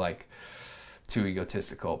bit too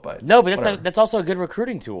egotistical, but no, but that's also a good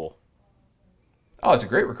recruiting tool. Oh, it's a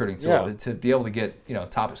great recruiting tool to be able to get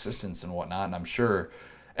top assistants and whatnot. And I'm sure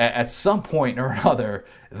at some point or another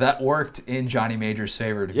that worked in Johnny Majors'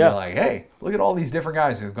 favor to be like, hey, look at all these different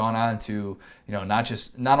guys who've gone on to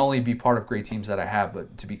not only be part of great teams that I have,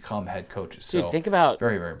 but to become head coaches. Dude, so think about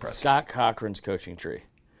very, very impressive. Scott Cochran's coaching tree.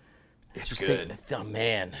 It's good. Oh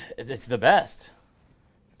man, it's the best.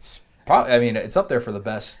 It's probably. I mean, it's up there for the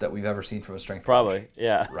best that we've ever seen from a strength. Probably, coach,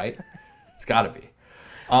 yeah. Right? It's got to be.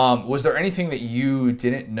 Was there anything that you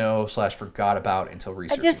didn't know / forgot about until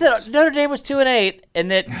research? Just that Notre Dame was 2-8, and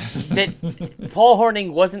that Paul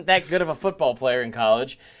Hornung wasn't that good of a football player in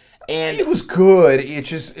college, and he was good.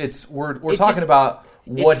 We're talking about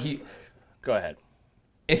what he. Go ahead.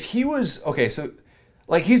 If he was okay, so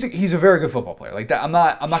like he's a very good football player. Like that, I'm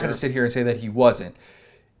not going to sit here and say that he wasn't.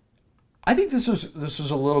 I think this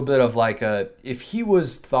was a little bit of like if he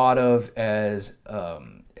was thought of as a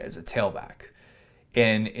tailback.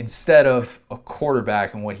 And instead of a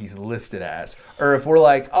quarterback and what he's listed as, or if we're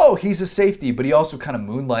like, oh, he's a safety, but he also kind of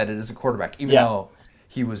moonlighted as a quarterback, even though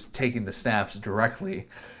he was taking the snaps directly,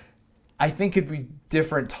 I think it'd be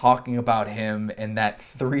different talking about him in that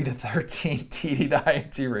 3-13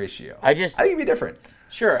 TD-INT ratio. I think it'd be different.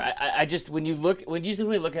 Sure. I just when you look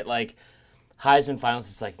at like Heisman finals,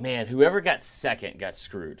 it's like, man, whoever got second got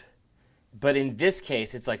screwed. But in this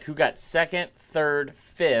case, it's like who got second, third,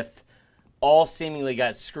 fifth. All seemingly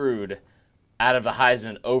got screwed out of the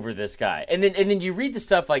Heisman over this guy. And then you read the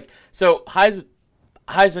stuff like, so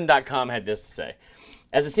Heisman.com had this to say.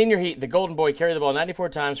 As a senior, the Golden Boy carried the ball 94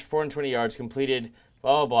 times for 420 yards, completed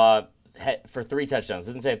blah, blah, blah, for 3 touchdowns.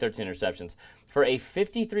 Doesn't say 13 interceptions. For a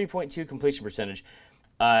 53.2 completion percentage,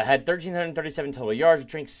 had 1,337 total yards,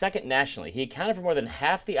 which ranked second nationally. He accounted for more than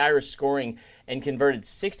half the Irish scoring and converted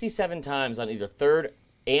 67 times on either third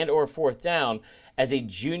and or fourth down as a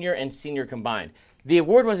junior and senior combined. The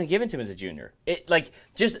award wasn't given to him as a junior. It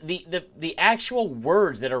just the actual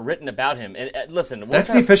words that are written about him. And listen,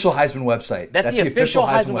 that's the official Heisman website. That's the official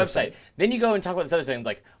Heisman website. Then you go and talk about this other thing,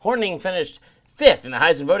 like Hornung finished 5th in the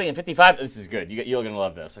Heisman voting in 55. This is good. You're gonna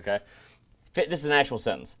love this. Okay, this is an actual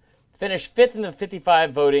sentence. Finished 5th in the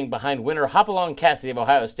 55 voting behind winner Hopalong Cassidy of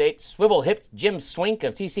Ohio State, swivel-hipped Jim Swink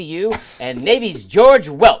of TCU, and Navy's George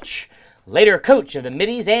Welch, later coach of the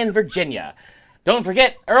Middies and Virginia. Don't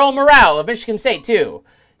forget Earl Morrell of Michigan State, too.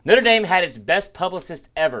 Notre Dame had its best publicist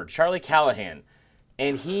ever, Charlie Callahan.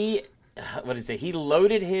 And he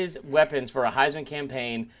loaded his weapons for a Heisman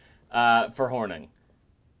campaign for Hornung.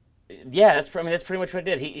 Yeah, that's pretty much what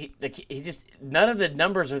it did. He just, none of the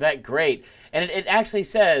numbers are that great. And it actually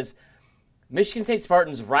says, Michigan State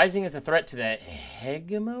Spartans rising as a threat to the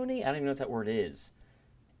hegemony? I don't even know what that word is.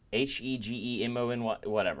 Hegemon,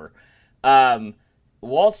 whatever.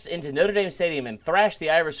 Waltzed into Notre Dame Stadium and thrashed the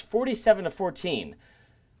Irish 47-14.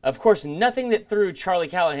 Of course, nothing that threw Charlie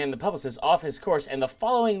Callahan, the publicist, off his course, and the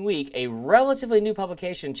following week, a relatively new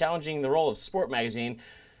publication challenging the role of Sport magazine,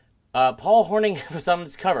 Paul Hornung was on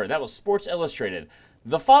its cover. That was Sports Illustrated.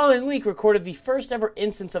 The following week recorded the first ever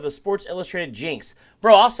instance of the Sports Illustrated jinx.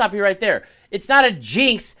 Bro, I'll stop you right there. It's not a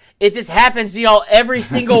jinx. It just happens to y'all every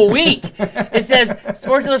single week. It says,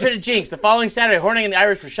 Sports Illustrated jinx. The following Saturday, Hornung and the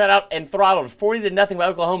Irish were shut out and throttled 40-0 by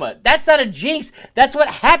Oklahoma. That's not a jinx. That's what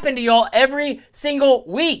happened to y'all every single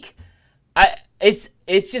week.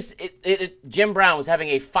 Jim Brown was having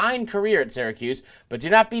a fine career at Syracuse, but do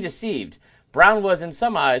not be deceived. Brown was, in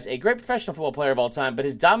some eyes, a great professional football player of all time, but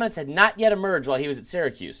his dominance had not yet emerged while he was at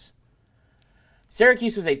Syracuse.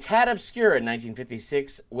 Syracuse was a tad obscure in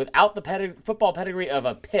 1956 without the football pedigree of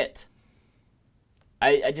a Pitt.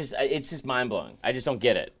 It's just mind-blowing. I just don't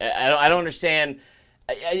get it. I don't understand.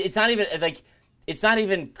 It's not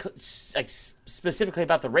even specifically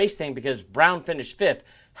about the race thing because Brown finished 5th.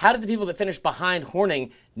 How did the people that finished behind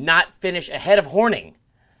Hornung not finish ahead of Hornung?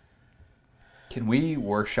 Can we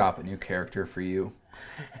workshop a new character for you?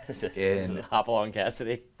 In Hopalong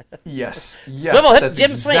Cassidy? Yes. Swivel hip Jim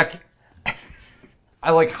Swink.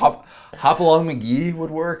 I like Hopalong McGee would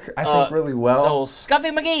work, I think, really well. So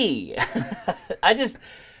Scuffy McGee.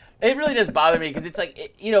 It really does bother me because it's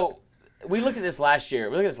like, we looked at this last year.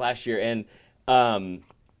 And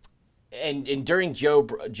during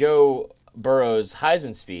Joe Burrow's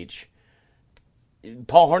Heisman speech,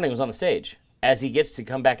 Paul Hornung was on the stage, as he gets to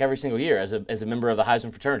come back every single year as a member of the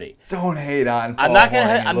Heisman fraternity. Don't hate on Paul I'm not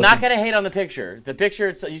gonna hate on the picture. The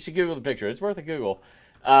picture, you should Google the picture. It's worth a Google.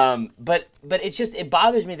 But it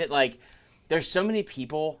bothers me that like there's so many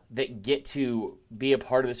people that get to be a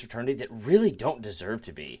part of this fraternity that really don't deserve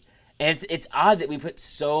to be. And it's odd that we put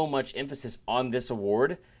so much emphasis on this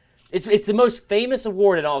award. It's the most famous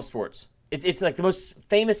award in all of sports. It's like the most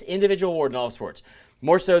famous individual award in all of sports.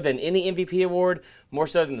 More so than any MVP award, more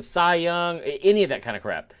so than the Cy Young, any of that kind of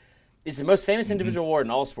crap. It's the most famous individual award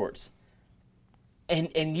in all sports.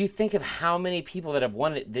 And you think of how many people that have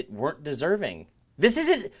won it that weren't deserving. This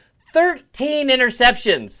isn't 13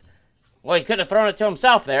 interceptions. Well, he could have thrown it to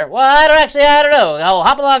himself there. Well, I don't know.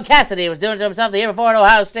 Hopalong Cassidy was doing it to himself the year before at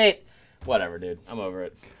Ohio State. Whatever, dude. I'm over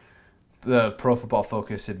it. The Pro Football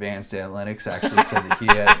Focus Advanced Analytics actually said that he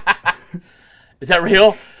had. Is that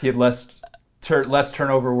real? He had less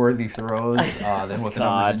turnover-worthy throws than what the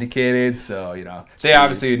numbers indicated. So they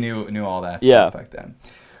obviously knew all that stuff back then.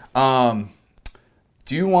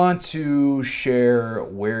 Do you want to share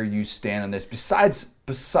where you stand on this? Besides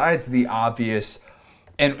the obvious,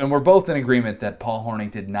 and we're both in agreement that Paul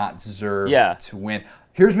Hornung did not deserve to win.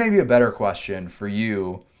 Here's maybe a better question for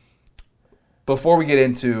you. Before we get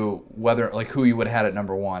into who you would have had at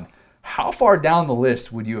number one, how far down the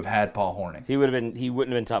list would you have had Paul Hornung? He wouldn't have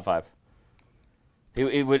been top 5.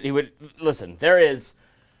 He would listen. There is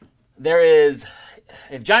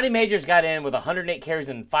if Johnny Majors got in with 108 carries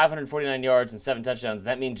and 549 yards and 7 touchdowns,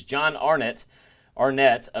 that means John Arnett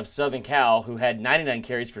of Southern Cal, who had 99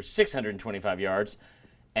 carries for 625 yards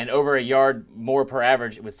and over a yard more per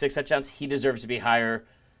average with 6 touchdowns, he deserves to be higher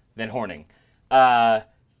than Hornung.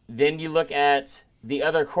 Then you look at the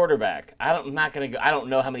other quarterback. I don't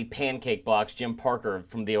know how many pancake blocks Jim Parker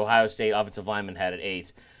from the Ohio State offensive lineman had at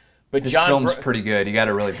 8. But His film's pretty good. You got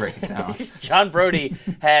to really break it down. John Brody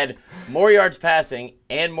had more yards passing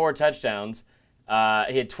and more touchdowns. He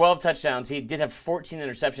had 12 touchdowns. He did have 14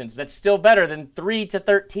 interceptions. But that's still better than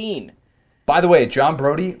 3-13. By the way, John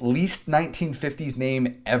Brody, least 1950s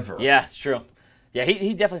name ever. Yeah, it's true. Yeah,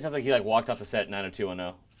 he definitely sounds like he walked off the set at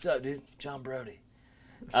 90210. What's up, dude? John Brody.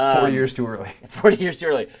 40 years too early. 40 years too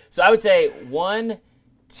early. So I would say 1,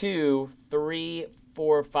 2, 3,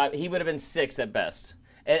 4, 5. He would have been 6 at best.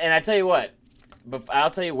 And I tell you what,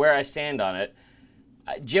 I'll tell you where I stand on it.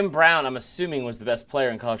 Jim Brown, I'm assuming, was the best player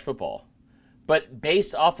in college football. But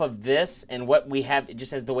based off of this and what we have,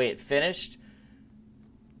 just as the way it finished,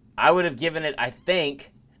 I would have given it, I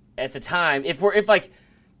think, at the time. If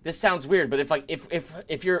this sounds weird, but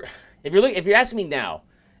if you're asking me now,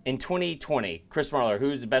 in 2020, Chris Marler,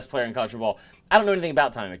 who's the best player in college football, I don't know anything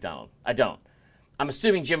about Tommy McDonald. I don't. I'm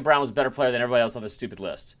assuming Jim Brown was a better player than everybody else on this stupid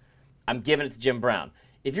list. I'm giving it to Jim Brown.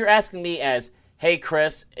 If you're asking me as, hey,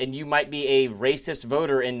 Chris, and you might be a racist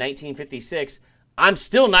voter in 1956, I'm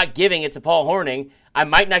still not giving it to Paul Hornung. I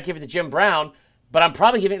might not give it to Jim Brown, but I'm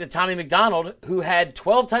probably giving it to Tommy McDonald, who had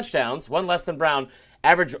 12 touchdowns, 1 less than Brown,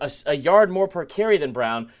 averaged a yard more per carry than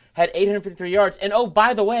Brown, had 853 yards, and oh,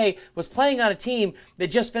 by the way, was playing on a team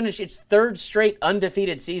that just finished its 3rd straight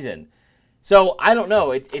undefeated season. So, I don't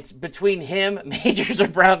know. It's between him, Majors, or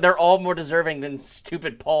Brown. They're all more deserving than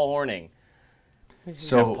stupid Paul Hornung.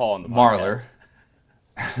 So, Paul on the Marler.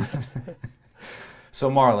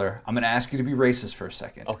 So, Marler, I'm going to ask you to be racist for a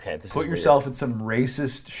second. Okay, Put yourself in some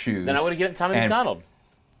racist shoes. Then I would have given it to Tommy McDonald.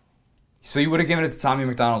 So you would have given it to Tommy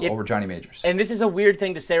McDonald over Johnny Majors. And this is a weird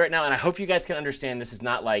thing to say right now, and I hope you guys can understand this is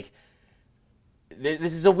not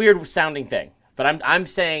this is a weird sounding thing. But I'm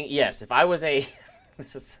saying, yes, if I was a...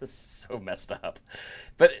 this is so messed up.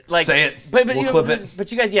 But say it. We'll clip it.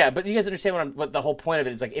 But you guys understand what the whole point of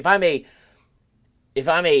it is. If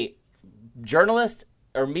I'm a journalist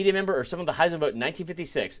or media member or someone with the Heisman vote in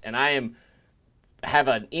 1956, and I have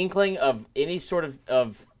an inkling of any sort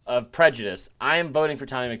of prejudice, I am voting for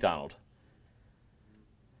Tommy McDonald.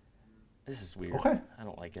 This is weird. Okay. I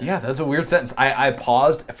don't like it. Yeah, that's a weird sentence. I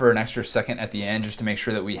paused for an extra second at the end just to make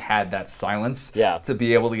sure that we had that silence to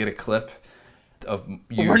be able to get a clip of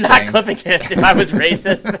you We're not clipping this if I was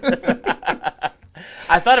racist.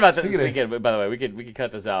 I thought about that this weekend, by the way. We could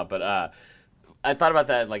cut this out, but I thought about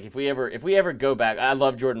that. If we ever go back, I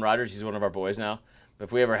love Jordan Rodgers. He's one of our boys now. But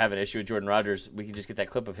if we ever have an issue with Jordan Rodgers, we can just get that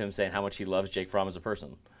clip of him saying how much he loves Jake Fromm as a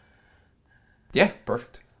person. Yeah,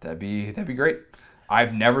 perfect. That'd be great.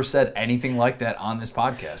 I've never said anything like that on this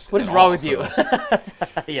podcast. What is wrong with you?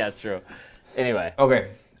 Yeah, it's true. Anyway.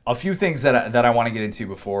 Okay. A few things that I want to get into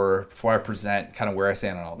before I present kind of where I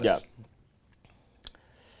stand on all this. Yeah.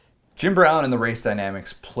 Jim Brown and the race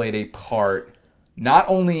dynamics played a part not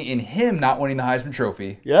only in him not winning the Heisman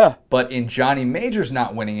Trophy, but in Johnny Majors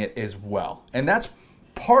not winning it as well. And that's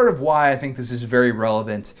part of why I think this is very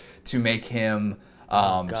relevant to make him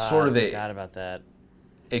sort of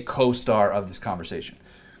a co-star of this conversation.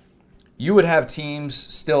 You would have teams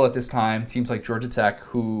still at this time, teams like Georgia Tech,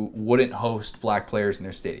 who wouldn't host black players in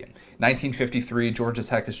their stadium. 1953, Georgia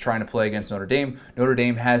Tech is trying to play against Notre Dame. Notre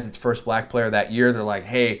Dame has its first black player that year. They're like,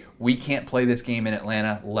 hey, we can't play this game in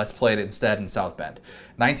Atlanta. Let's play it instead in South Bend.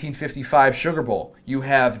 1955 Sugar Bowl, you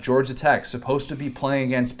have Georgia Tech supposed to be playing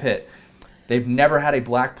against Pitt. They've never had a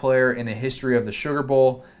black player in the history of the Sugar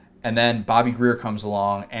Bowl. And then Bobby Greer comes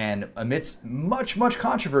along, and amidst much, much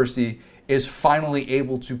controversy, is finally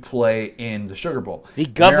able to play in the Sugar Bowl. The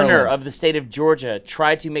governor of the state of Georgia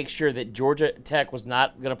tried to make sure that Georgia Tech was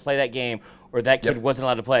not going to play that game, or that kid wasn't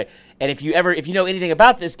allowed to play. And if you know anything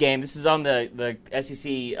about this game, this is on the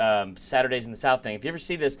SEC Saturdays in the South thing. If you ever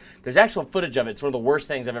see this, there's actual footage of it. It's one of the worst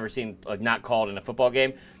things I've ever seen, like, not called in a football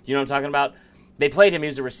game. Do you know what I'm talking about? They played him. He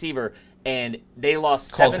was a receiver, and they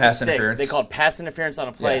lost 7-6. They called pass interference on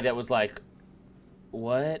a play that was like,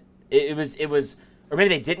 what? It was, or maybe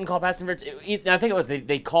they didn't call pass interference. I think it was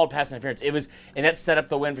they called pass interference. It was, and that set up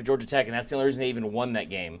the win for Georgia Tech, and that's the only reason they even won that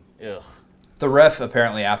game. Ugh. The ref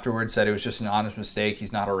apparently afterwards said it was just an honest mistake.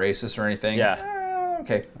 He's not a racist or anything. Yeah.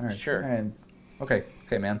 Okay. All right. Sure. All right.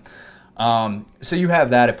 Okay, man. So you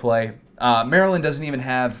have that at play. Maryland doesn't even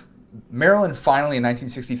have... Maryland finally in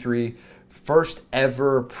 1963, first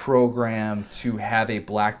ever program to have a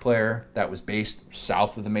black player that was based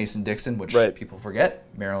south of the Mason-Dixon, which people forget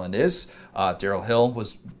Maryland is. Darrell Hill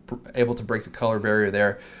was able to break the color barrier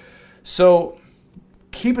there. So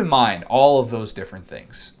keep in mind all of those different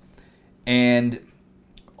things. And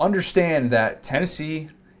understand that Tennessee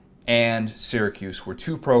and Syracuse were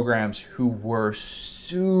two programs who were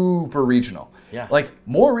super regional. Yeah. Like,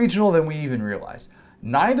 more regional than we even realized.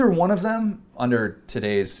 Neither one of them, under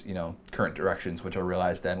today's, current directions, which I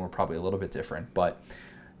realized then were probably a little bit different, but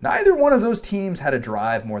neither one of those teams had to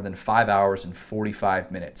drive more than 5 hours and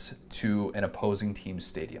 45 minutes to an opposing team's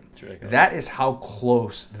stadium. That is how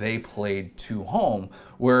close they played to home,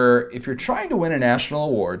 where if you're trying to win a national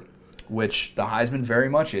award, which the Heisman very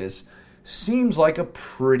much is, seems like a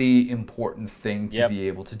pretty important thing to be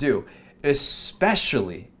able to do.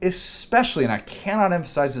 Especially, and I cannot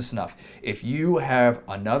emphasize this enough, if you have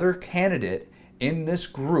another candidate in this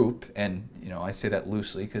group, and I say that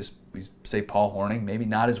loosely because we say Paul Hornung, maybe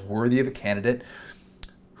not as worthy of a candidate,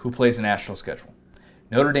 who plays a national schedule.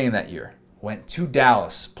 Notre Dame that year went to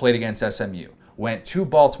Dallas, played against SMU. Went to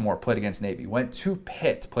Baltimore, played against Navy. Went to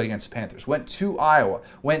Pitt, played against the Panthers. Went to Iowa.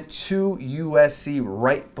 Went to USC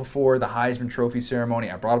right before the Heisman Trophy ceremony.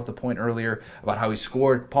 I brought up the point earlier about how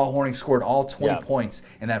Paul Hornung scored all 20 points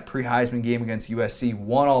in that pre-Heisman game against USC,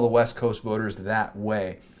 won all the West Coast voters that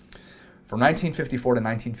way. From 1954 to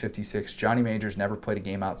 1956, Johnny Majors never played a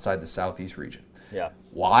game outside the Southeast region. Yeah.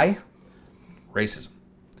 Why? Racism.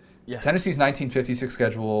 Yeah. Tennessee's 1956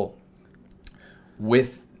 schedule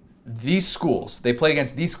with these schools, they play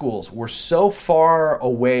against these schools, were so far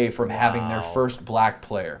away from having their first black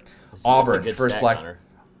player. Auburn, first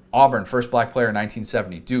black player in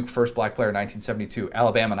 1970. Duke, first black player in 1972.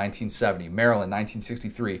 Alabama, 1970. Maryland,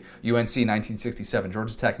 1963. UNC, 1967.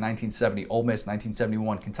 Georgia Tech, 1970. Ole Miss,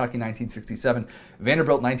 1971. Kentucky, 1967.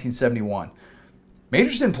 Vanderbilt, 1971.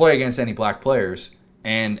 Majors didn't play against any black players,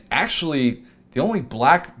 and actually the only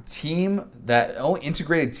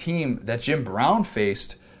integrated team that Jim Brown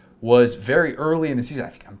faced was very early in the season. I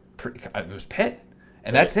think it was Pitt,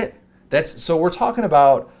 and that's it. So we're talking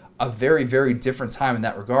about a very, very different time in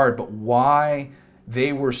that regard. But why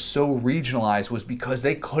they were so regionalized was because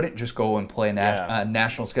they couldn't just go and play a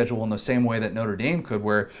national schedule in the same way that Notre Dame could.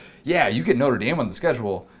 Where, you get Notre Dame on the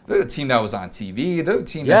schedule. They're the team that was on TV. They're the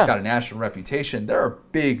team that's got a national reputation. They're a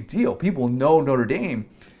big deal. People know Notre Dame.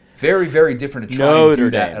 Very, very different to try and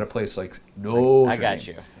do that at a place like Notre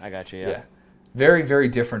Dame. I got you. Yeah. Very, very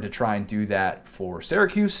different to try and do that for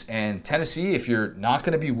Syracuse and Tennessee. If you're not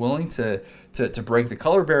going to be willing to break the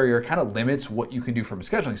color barrier, it kind of limits what you can do from a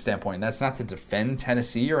scheduling standpoint. And that's not to defend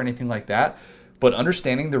Tennessee or anything like that, but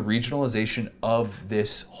understanding the regionalization of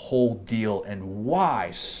this whole deal and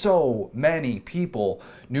why so many people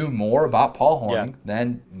knew more about Paul Hornung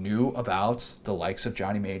than knew about the likes of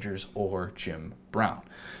Johnny Majors or Jim Brown.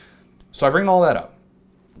 So I bring all that up.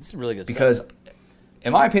 It's really good because stuff.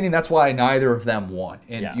 In my opinion, that's why neither of them won.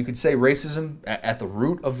 And you could say racism at the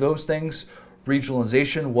root of those things.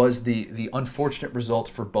 Regionalization was the unfortunate result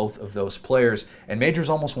for both of those players, and Majors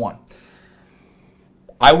almost won.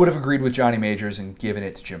 I would have agreed with Johnny Majors and given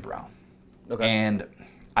it to Jim Brown. Okay. And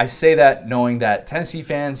I say that knowing that Tennessee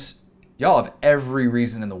fans, y'all have every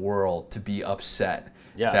reason in the world to be upset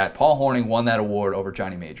that Paul Hornung won that award over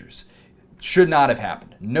Johnny Majors. Should not have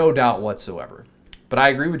happened, no doubt whatsoever. But I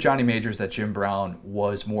agree with Johnny Majors that Jim Brown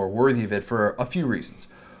was more worthy of it for a few reasons.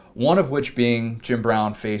 One of which being Jim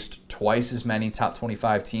Brown faced twice as many top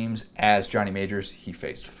 25 teams as Johnny Majors. He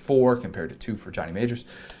faced 4 compared to 2 for Johnny Majors.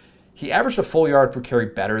 He averaged a full yard per carry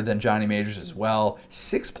better than Johnny Majors as well.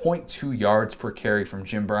 6.2 yards per carry from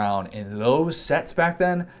Jim Brown. In those sets back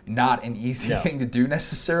then, not an easy thing to do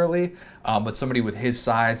necessarily, but somebody with his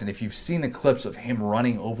size. And if you've seen the clips of him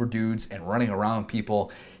running over dudes and running around people,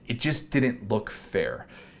 it just didn't look fair.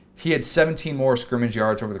 He had 17 more scrimmage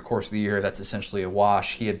yards over the course of the year. That's essentially a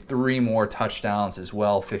wash. He had 3 more touchdowns as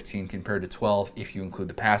well, 15 compared to 12 if you include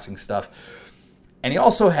the passing stuff. And he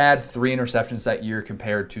also had 3 interceptions that year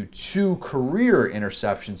compared to 2 career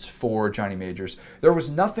interceptions for Johnny Majors. There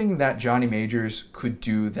was nothing that Johnny Majors could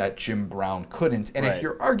do that Jim Brown couldn't. And if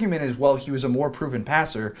your argument is, well, he was a more proven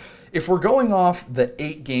passer, if we're going off the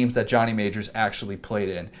 8 games that Johnny Majors actually played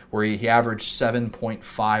in, where he averaged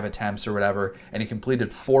 7.5 attempts or whatever, and he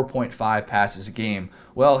completed 4.5 passes a game,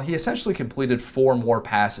 well, he essentially completed 4 more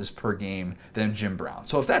passes per game than Jim Brown.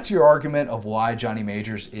 So if that's your argument of why Johnny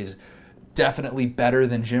Majors is definitely better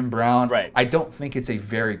than Jim Brown, I don't think it's a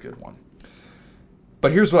very good one.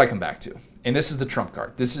 But here's what I come back to, and this is the trump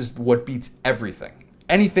card. This is what beats everything.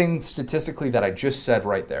 Anything statistically that I just said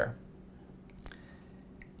right there.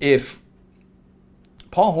 If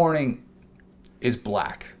Paul Hornung is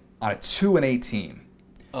black on a 2-8 team,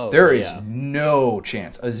 there is no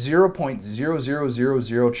chance, a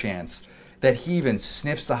 0.0000 chance that he even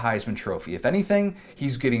sniffs the Heisman Trophy. If anything,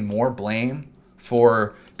 he's getting more blame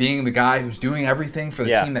for being the guy who's doing everything for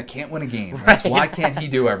the team that can't win a game. That's why can't he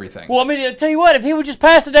do everything? Well, I mean, I'll tell you what, if he would just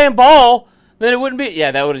pass the damn ball, then it wouldn't be. Yeah,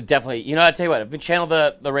 that would have definitely. You know, I'll tell you what, if we channel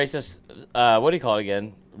the racist, what do you call it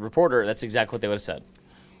again? Reporter, that's exactly what they would have said.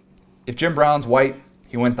 If Jim Brown's white,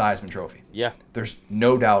 he wins the Heisman Trophy. Yeah. There's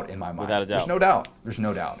no doubt in my mind. Without a doubt. There's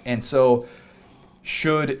no doubt. And so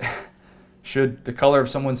should the color of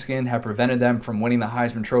someone's skin have prevented them from winning the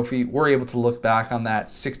Heisman Trophy? We're able to look back on that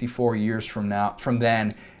 64 years from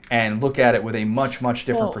then and look at it with a much, much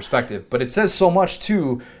different perspective. But it says so much,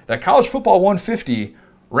 too, that College Football 150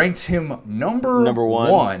 ranked him number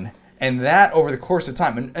one, and that over the course of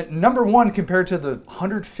time. And number 1 compared to the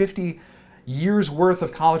 150 years worth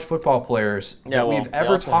of college football players that we've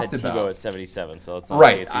ever talked about. Tebow at 77, so let's not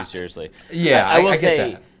take it too seriously. I will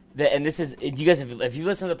say that, and this is, you guys, if you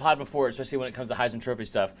listened to the pod before, especially when it comes to Heisman Trophy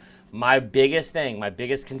stuff, my biggest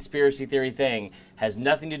conspiracy theory thing has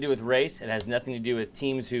nothing to do with race. It has nothing to do with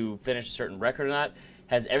teams who finish a certain record or not. It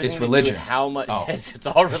has everything to do with how much. It's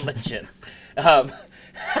all religion.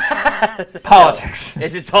 Politics.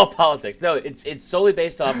 It's all politics. No, it's solely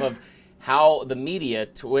based off of how the media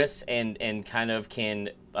twists and kind of can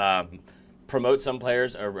promote some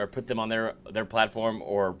players or put them on their platform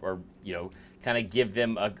or kind of give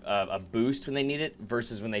them a boost when they need it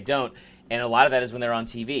versus when they don't. And a lot of that is when they're on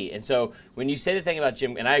TV. And so when you say the thing about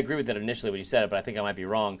Jim, and I agree with that initially when you said it, but I think I might be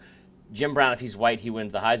wrong. Jim Brown, if he's white, he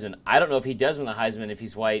wins the Heisman. I don't know if he does win the Heisman if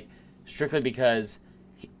he's white, strictly because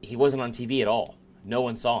he wasn't on TV at all. No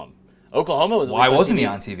one saw him. Oklahoma was. Why wasn't he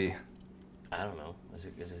on TV? I don't know. Is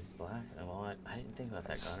it black? Well, I didn't think about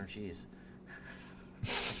that, Connor. Jeez.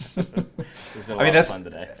 It's been a lot of fun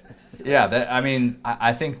today.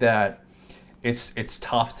 I think that it's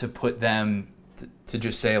tough to put them to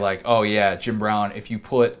just say like, oh yeah, Jim Brown. If you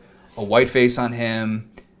put a white face on him,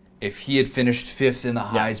 if he had finished 5th in the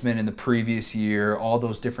Heisman in the previous year, all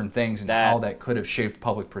those different things and how that could have shaped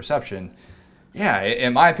public perception. Yeah,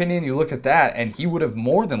 in my opinion, you look at that and he would have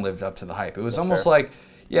more than lived up to the hype. It was almost like,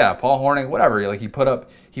 yeah, Paul Hornung, whatever. Like he put up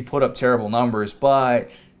terrible numbers, but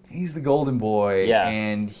he's the golden boy,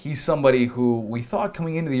 and he's somebody who we thought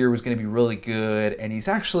coming into the year was going to be really good, and he's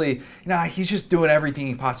actually, he's just doing everything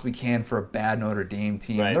he possibly can for a bad Notre Dame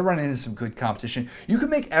team. Right. They're running into some good competition. You could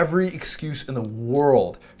make every excuse in the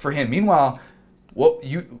world for him. Meanwhile,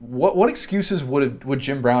 what excuses would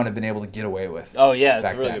Jim Brown have been able to get away with? Oh yeah,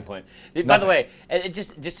 that's a really good point. By the way, it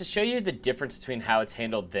just to show you the difference between how it's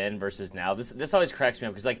handled then versus now. This always cracks me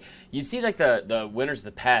up because like you see like the winners of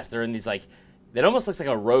the past, they're in these like. It almost looks like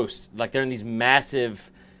a roast. Like they're in these massive.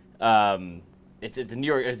 It's at the New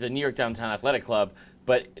York Downtown Athletic Club,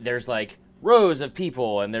 but there's like rows of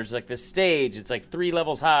people, and there's like this stage. It's like 3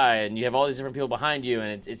 levels high, and you have all these different people behind you,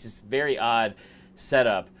 and it's this very odd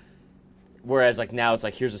setup. Whereas like now, it's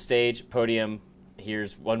like here's a stage, podium,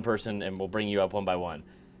 here's one person, and we'll bring you up one by one.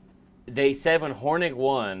 They said when Hornung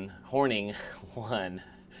won.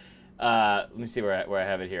 Let me see where I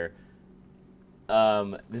have it here.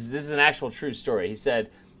 This is an actual true story. He said,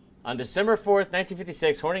 on December 4th,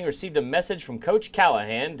 1956, Hornung received a message from Coach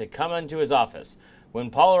Callahan to come into his office. When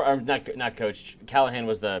not Coach, Callahan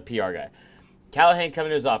was the PR guy. Callahan come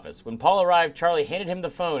into his office. When Paul arrived, Charlie handed him the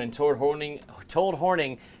phone and told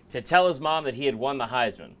Hornung to tell his mom that he had won the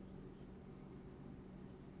Heisman.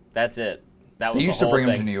 That's it. That was They used to bring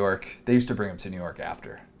him to New York. They used to bring him to New York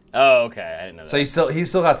after. Oh, okay. I didn't know that. So he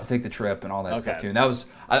still got to take the trip and all that stuff too. And that was,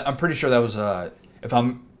 I'm pretty sure that was, if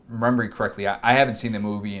I'm remembering correctly, I haven't seen the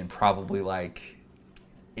movie in probably like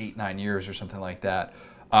 8-9 years or something like that.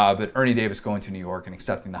 But Ernie Davis going to New York and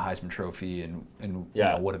accepting the Heisman Trophy and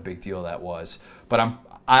what a big deal that was. But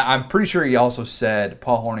I'm pretty sure he also said,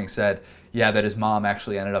 Paul Hornung said, that his mom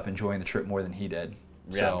actually ended up enjoying the trip more than he did.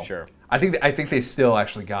 Yeah, so I'm sure. I think they still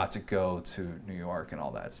actually got to go to New York and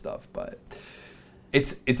all that stuff, but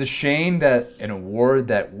it's a shame that an award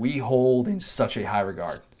that we hold in such a high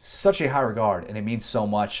regard, and it means so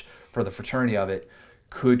much for the fraternity of it,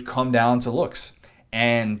 could come down to looks.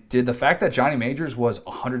 And did the fact that Johnny Majors was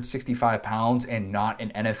 165 pounds and not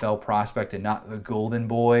an NFL prospect and not the golden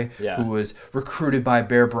boy who was recruited by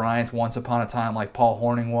Bear Bryant once upon a time like Paul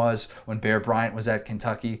Hornung was when Bear Bryant was at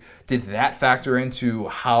Kentucky, did that factor into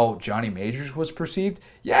how Johnny Majors was perceived?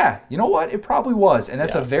 Yeah, you know what? It probably was. And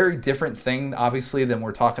that's a very different thing, obviously, than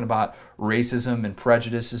we're talking about racism and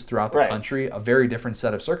prejudices throughout the country, a very different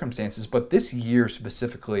set of circumstances. But this year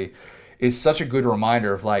specifically is such a good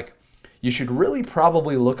reminder of like, you should really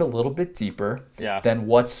probably look a little bit deeper than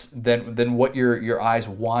what your eyes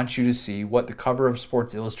want you to see, what the cover of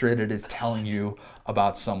Sports Illustrated is telling you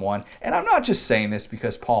about someone. And I'm not just saying this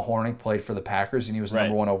because Paul Hornung played for the Packers and he was the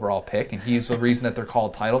number 1 overall pick and he's the reason that they're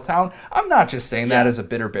called Titletown. I'm not just saying that as a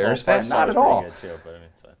bitter Bears fan, not at all. Too, but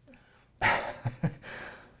I mean,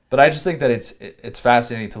 But I just think that it's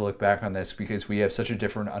fascinating to look back on this because we have such a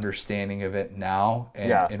different understanding of it now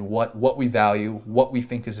and what we value, what we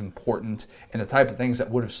think is important, and the type of things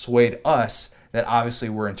that would have swayed us that obviously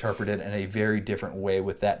were interpreted in a very different way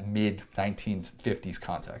with that mid-1950s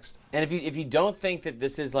context. And if you don't think that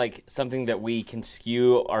this is like something that we can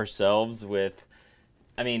skew ourselves with,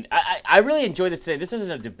 I mean, I really enjoyed this today. This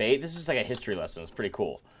wasn't a debate. This was like a history lesson. It's pretty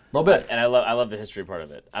cool. A little bit. And I love the history part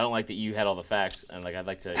of it. I don't like that you had all the facts, and like I'd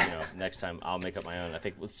like to, next time I'll make up my own. I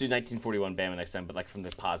think let's do 1941 Bama next time, but like from the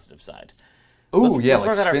positive side. Ooh, let's like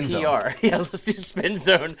work on Spin our Zone. PR. Yeah, let's do Spin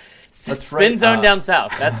Zone. Spin Zone down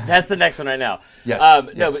south. That's the next one right now. Yes.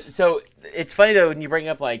 No, but so it's funny though when you bring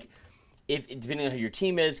up like if depending on who your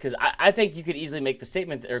team is, because I think you could easily make the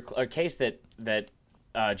statement or case that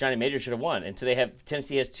Johnny Majors should have won, and so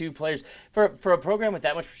Tennessee has 2 players for a program with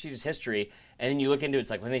that much prestigious history. And then you look into it,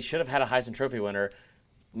 it's like when they should have had a Heisman Trophy winner,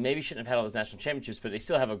 maybe shouldn't have had all those national championships, but they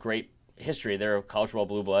still have a great history. They're a college football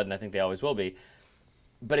blue blood, and I think they always will be.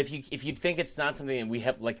 But if you think it's not something that we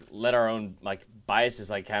have like let our own like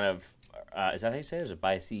biases like kind of is that how you say it? Or is it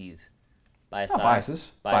biases?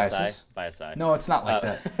 Biases. No, it's not like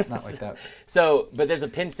that. Not like that. So, but there's a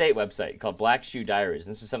Penn State website called Black Shoe Diaries.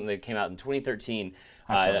 And this is something that came out in 2013.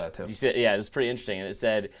 I saw that too. It was pretty interesting. And it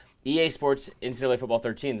said EA Sports NCAA Football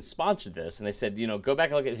 13 sponsored this, and they said, go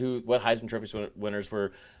back and look at what Heisman Trophy winners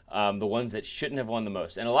were, the ones that shouldn't have won the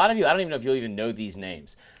most. And a lot of you, I don't even know if you'll even know these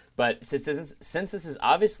names, but since this is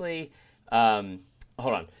obviously, hold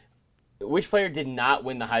on, which player did not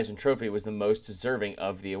win the Heisman Trophy was the most deserving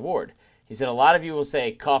of the award? He said a lot of you will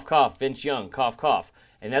say, cough, cough, Vince Young, cough, cough,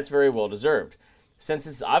 and that's very well deserved. Since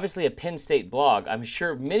this is obviously a Penn State blog, I'm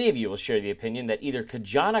sure many of you will share the opinion that either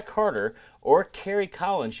Kajana Carter or Kerry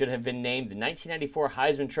Collins should have been named the 1994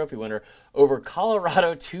 Heisman Trophy winner over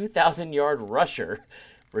Colorado 2,000-yard rusher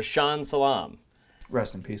Rashaan Salam.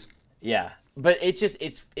 Rest in peace. Yeah, but it's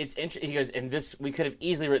interesting. He goes, and this we could have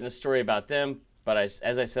easily written a story about them, but as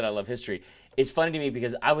I said, I love history. It's funny to me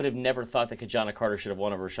because I would have never thought that Kajana Carter should have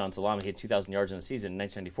won over Rashaan Salam. He had 2,000 yards in a season in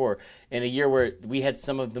 1994, in a year where we had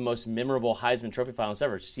some of the most memorable Heisman Trophy finalists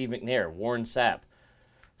ever. Steve McNair, Warren Sapp.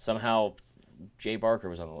 Somehow, Jay Barker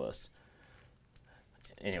was on the list.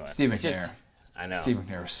 Anyway. Steve McNair. I know. Steve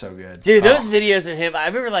McNair was so good. Dude, those videos of him, I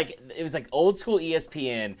remember it was like old school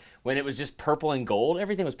ESPN when it was just purple and gold.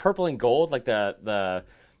 Everything was purple and gold, like the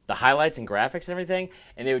highlights and graphics and everything.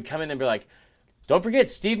 And they would come in and be like, don't forget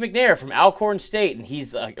Steve McNair from Alcorn State, and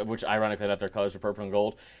he's which ironically enough their colors are purple and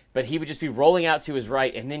gold, but he would just be rolling out to his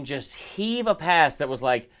right and then just heave a pass that was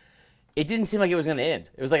like, it didn't seem like it was going to end.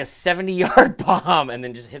 It was like a 70-yard bomb and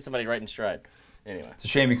then just hit somebody right in stride. Anyway, it's a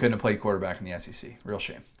shame he couldn't have played quarterback in the SEC. Real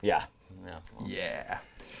shame. Yeah. Yeah.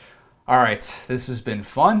 All right, this has been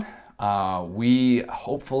fun. We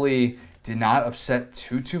hopefully did not upset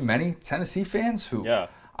too many Tennessee fans who. Yeah.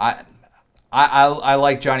 I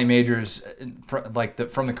like Johnny Majors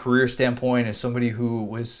from the career standpoint as somebody who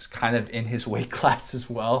was kind of in his weight class as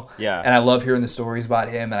well. Yeah. And I love hearing the stories about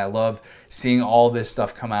him, and I love seeing all this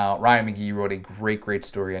stuff come out. Ryan McGee wrote a great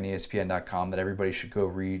story on ESPN.com that everybody should go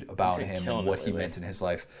read about him and what he meant in his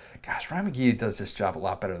life. Gosh, Ryan McGee does this job a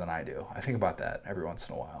lot better than I do. I think about that every once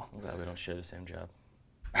in a while. I'm glad we don't share the same job.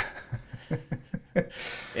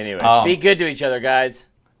 Anyway, be good to each other, guys.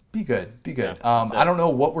 Be good. Yeah, I don't know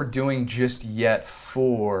what we're doing just yet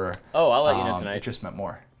for... Oh, I'll let you know tonight. It just meant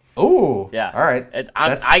more. Oh, yeah. All right.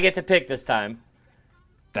 I get to pick this time.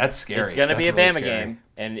 That's scary. It's going to be a Bama game,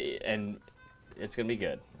 and it's going to be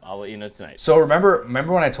good. I'll let you know tonight. So remember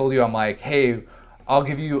when I told you, I'm like, hey, I'll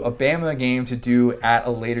give you a Bama game to do at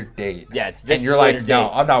a later date. Yeah, it's this and you're like, no,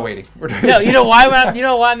 I'm not waiting. No, you know why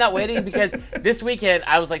I'm not waiting? Because this weekend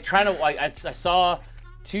I was like trying to I saw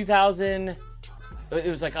 2000. It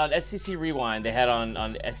was like on SEC Rewind. They had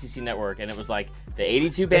on SEC Network, and it was like the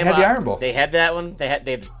 82 Bama. They had the Iron Bowl. They had that one. They had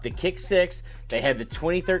the Kick 6. They had the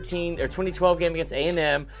 2013 or 2012 game against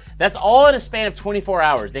A&M. That's all in a span of 24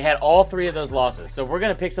 hours. They had all 3 of those losses. So we're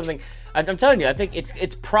gonna pick something. I'm telling you, I think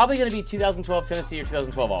it's probably gonna be 2012 Tennessee or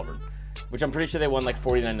 2012 Auburn, which I'm pretty sure they won like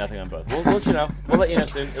 49-0 on both. We'll let you know. We'll let you know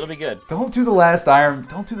soon. It'll be good. Don't do the last Iron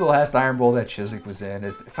Bowl that Chiswick was in.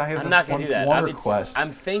 If I have I'm not gonna do that. One request.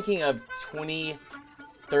 I'm thinking of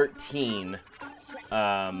 2013.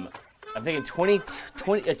 I'm thinking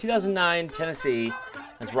 2009 Tennessee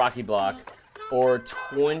as Rocky Block, or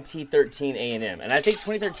 2013 A&M. And I think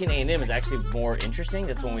 2013 A&M is actually more interesting.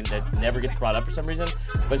 That's one that never gets brought up for some reason.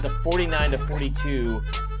 But it's a 49-42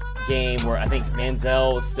 game where I think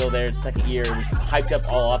Manziel was still there, second year. It was hyped up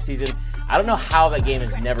all offseason. I don't know how that game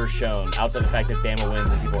is never shown outside the fact that Bama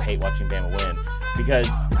wins and people hate watching Bama win, because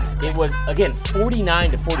it was, again,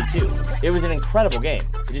 49-42. It was an incredible game.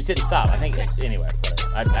 It just didn't stop. I think, anyway,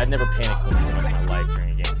 I've never panicked so much in my life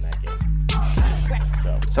during a game in that game.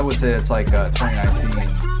 Some would say it's like 2019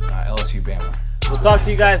 LSU Bama. We'll talk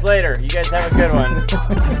to you guys later. You guys have a good one.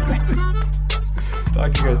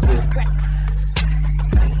 Talk to you guys soon.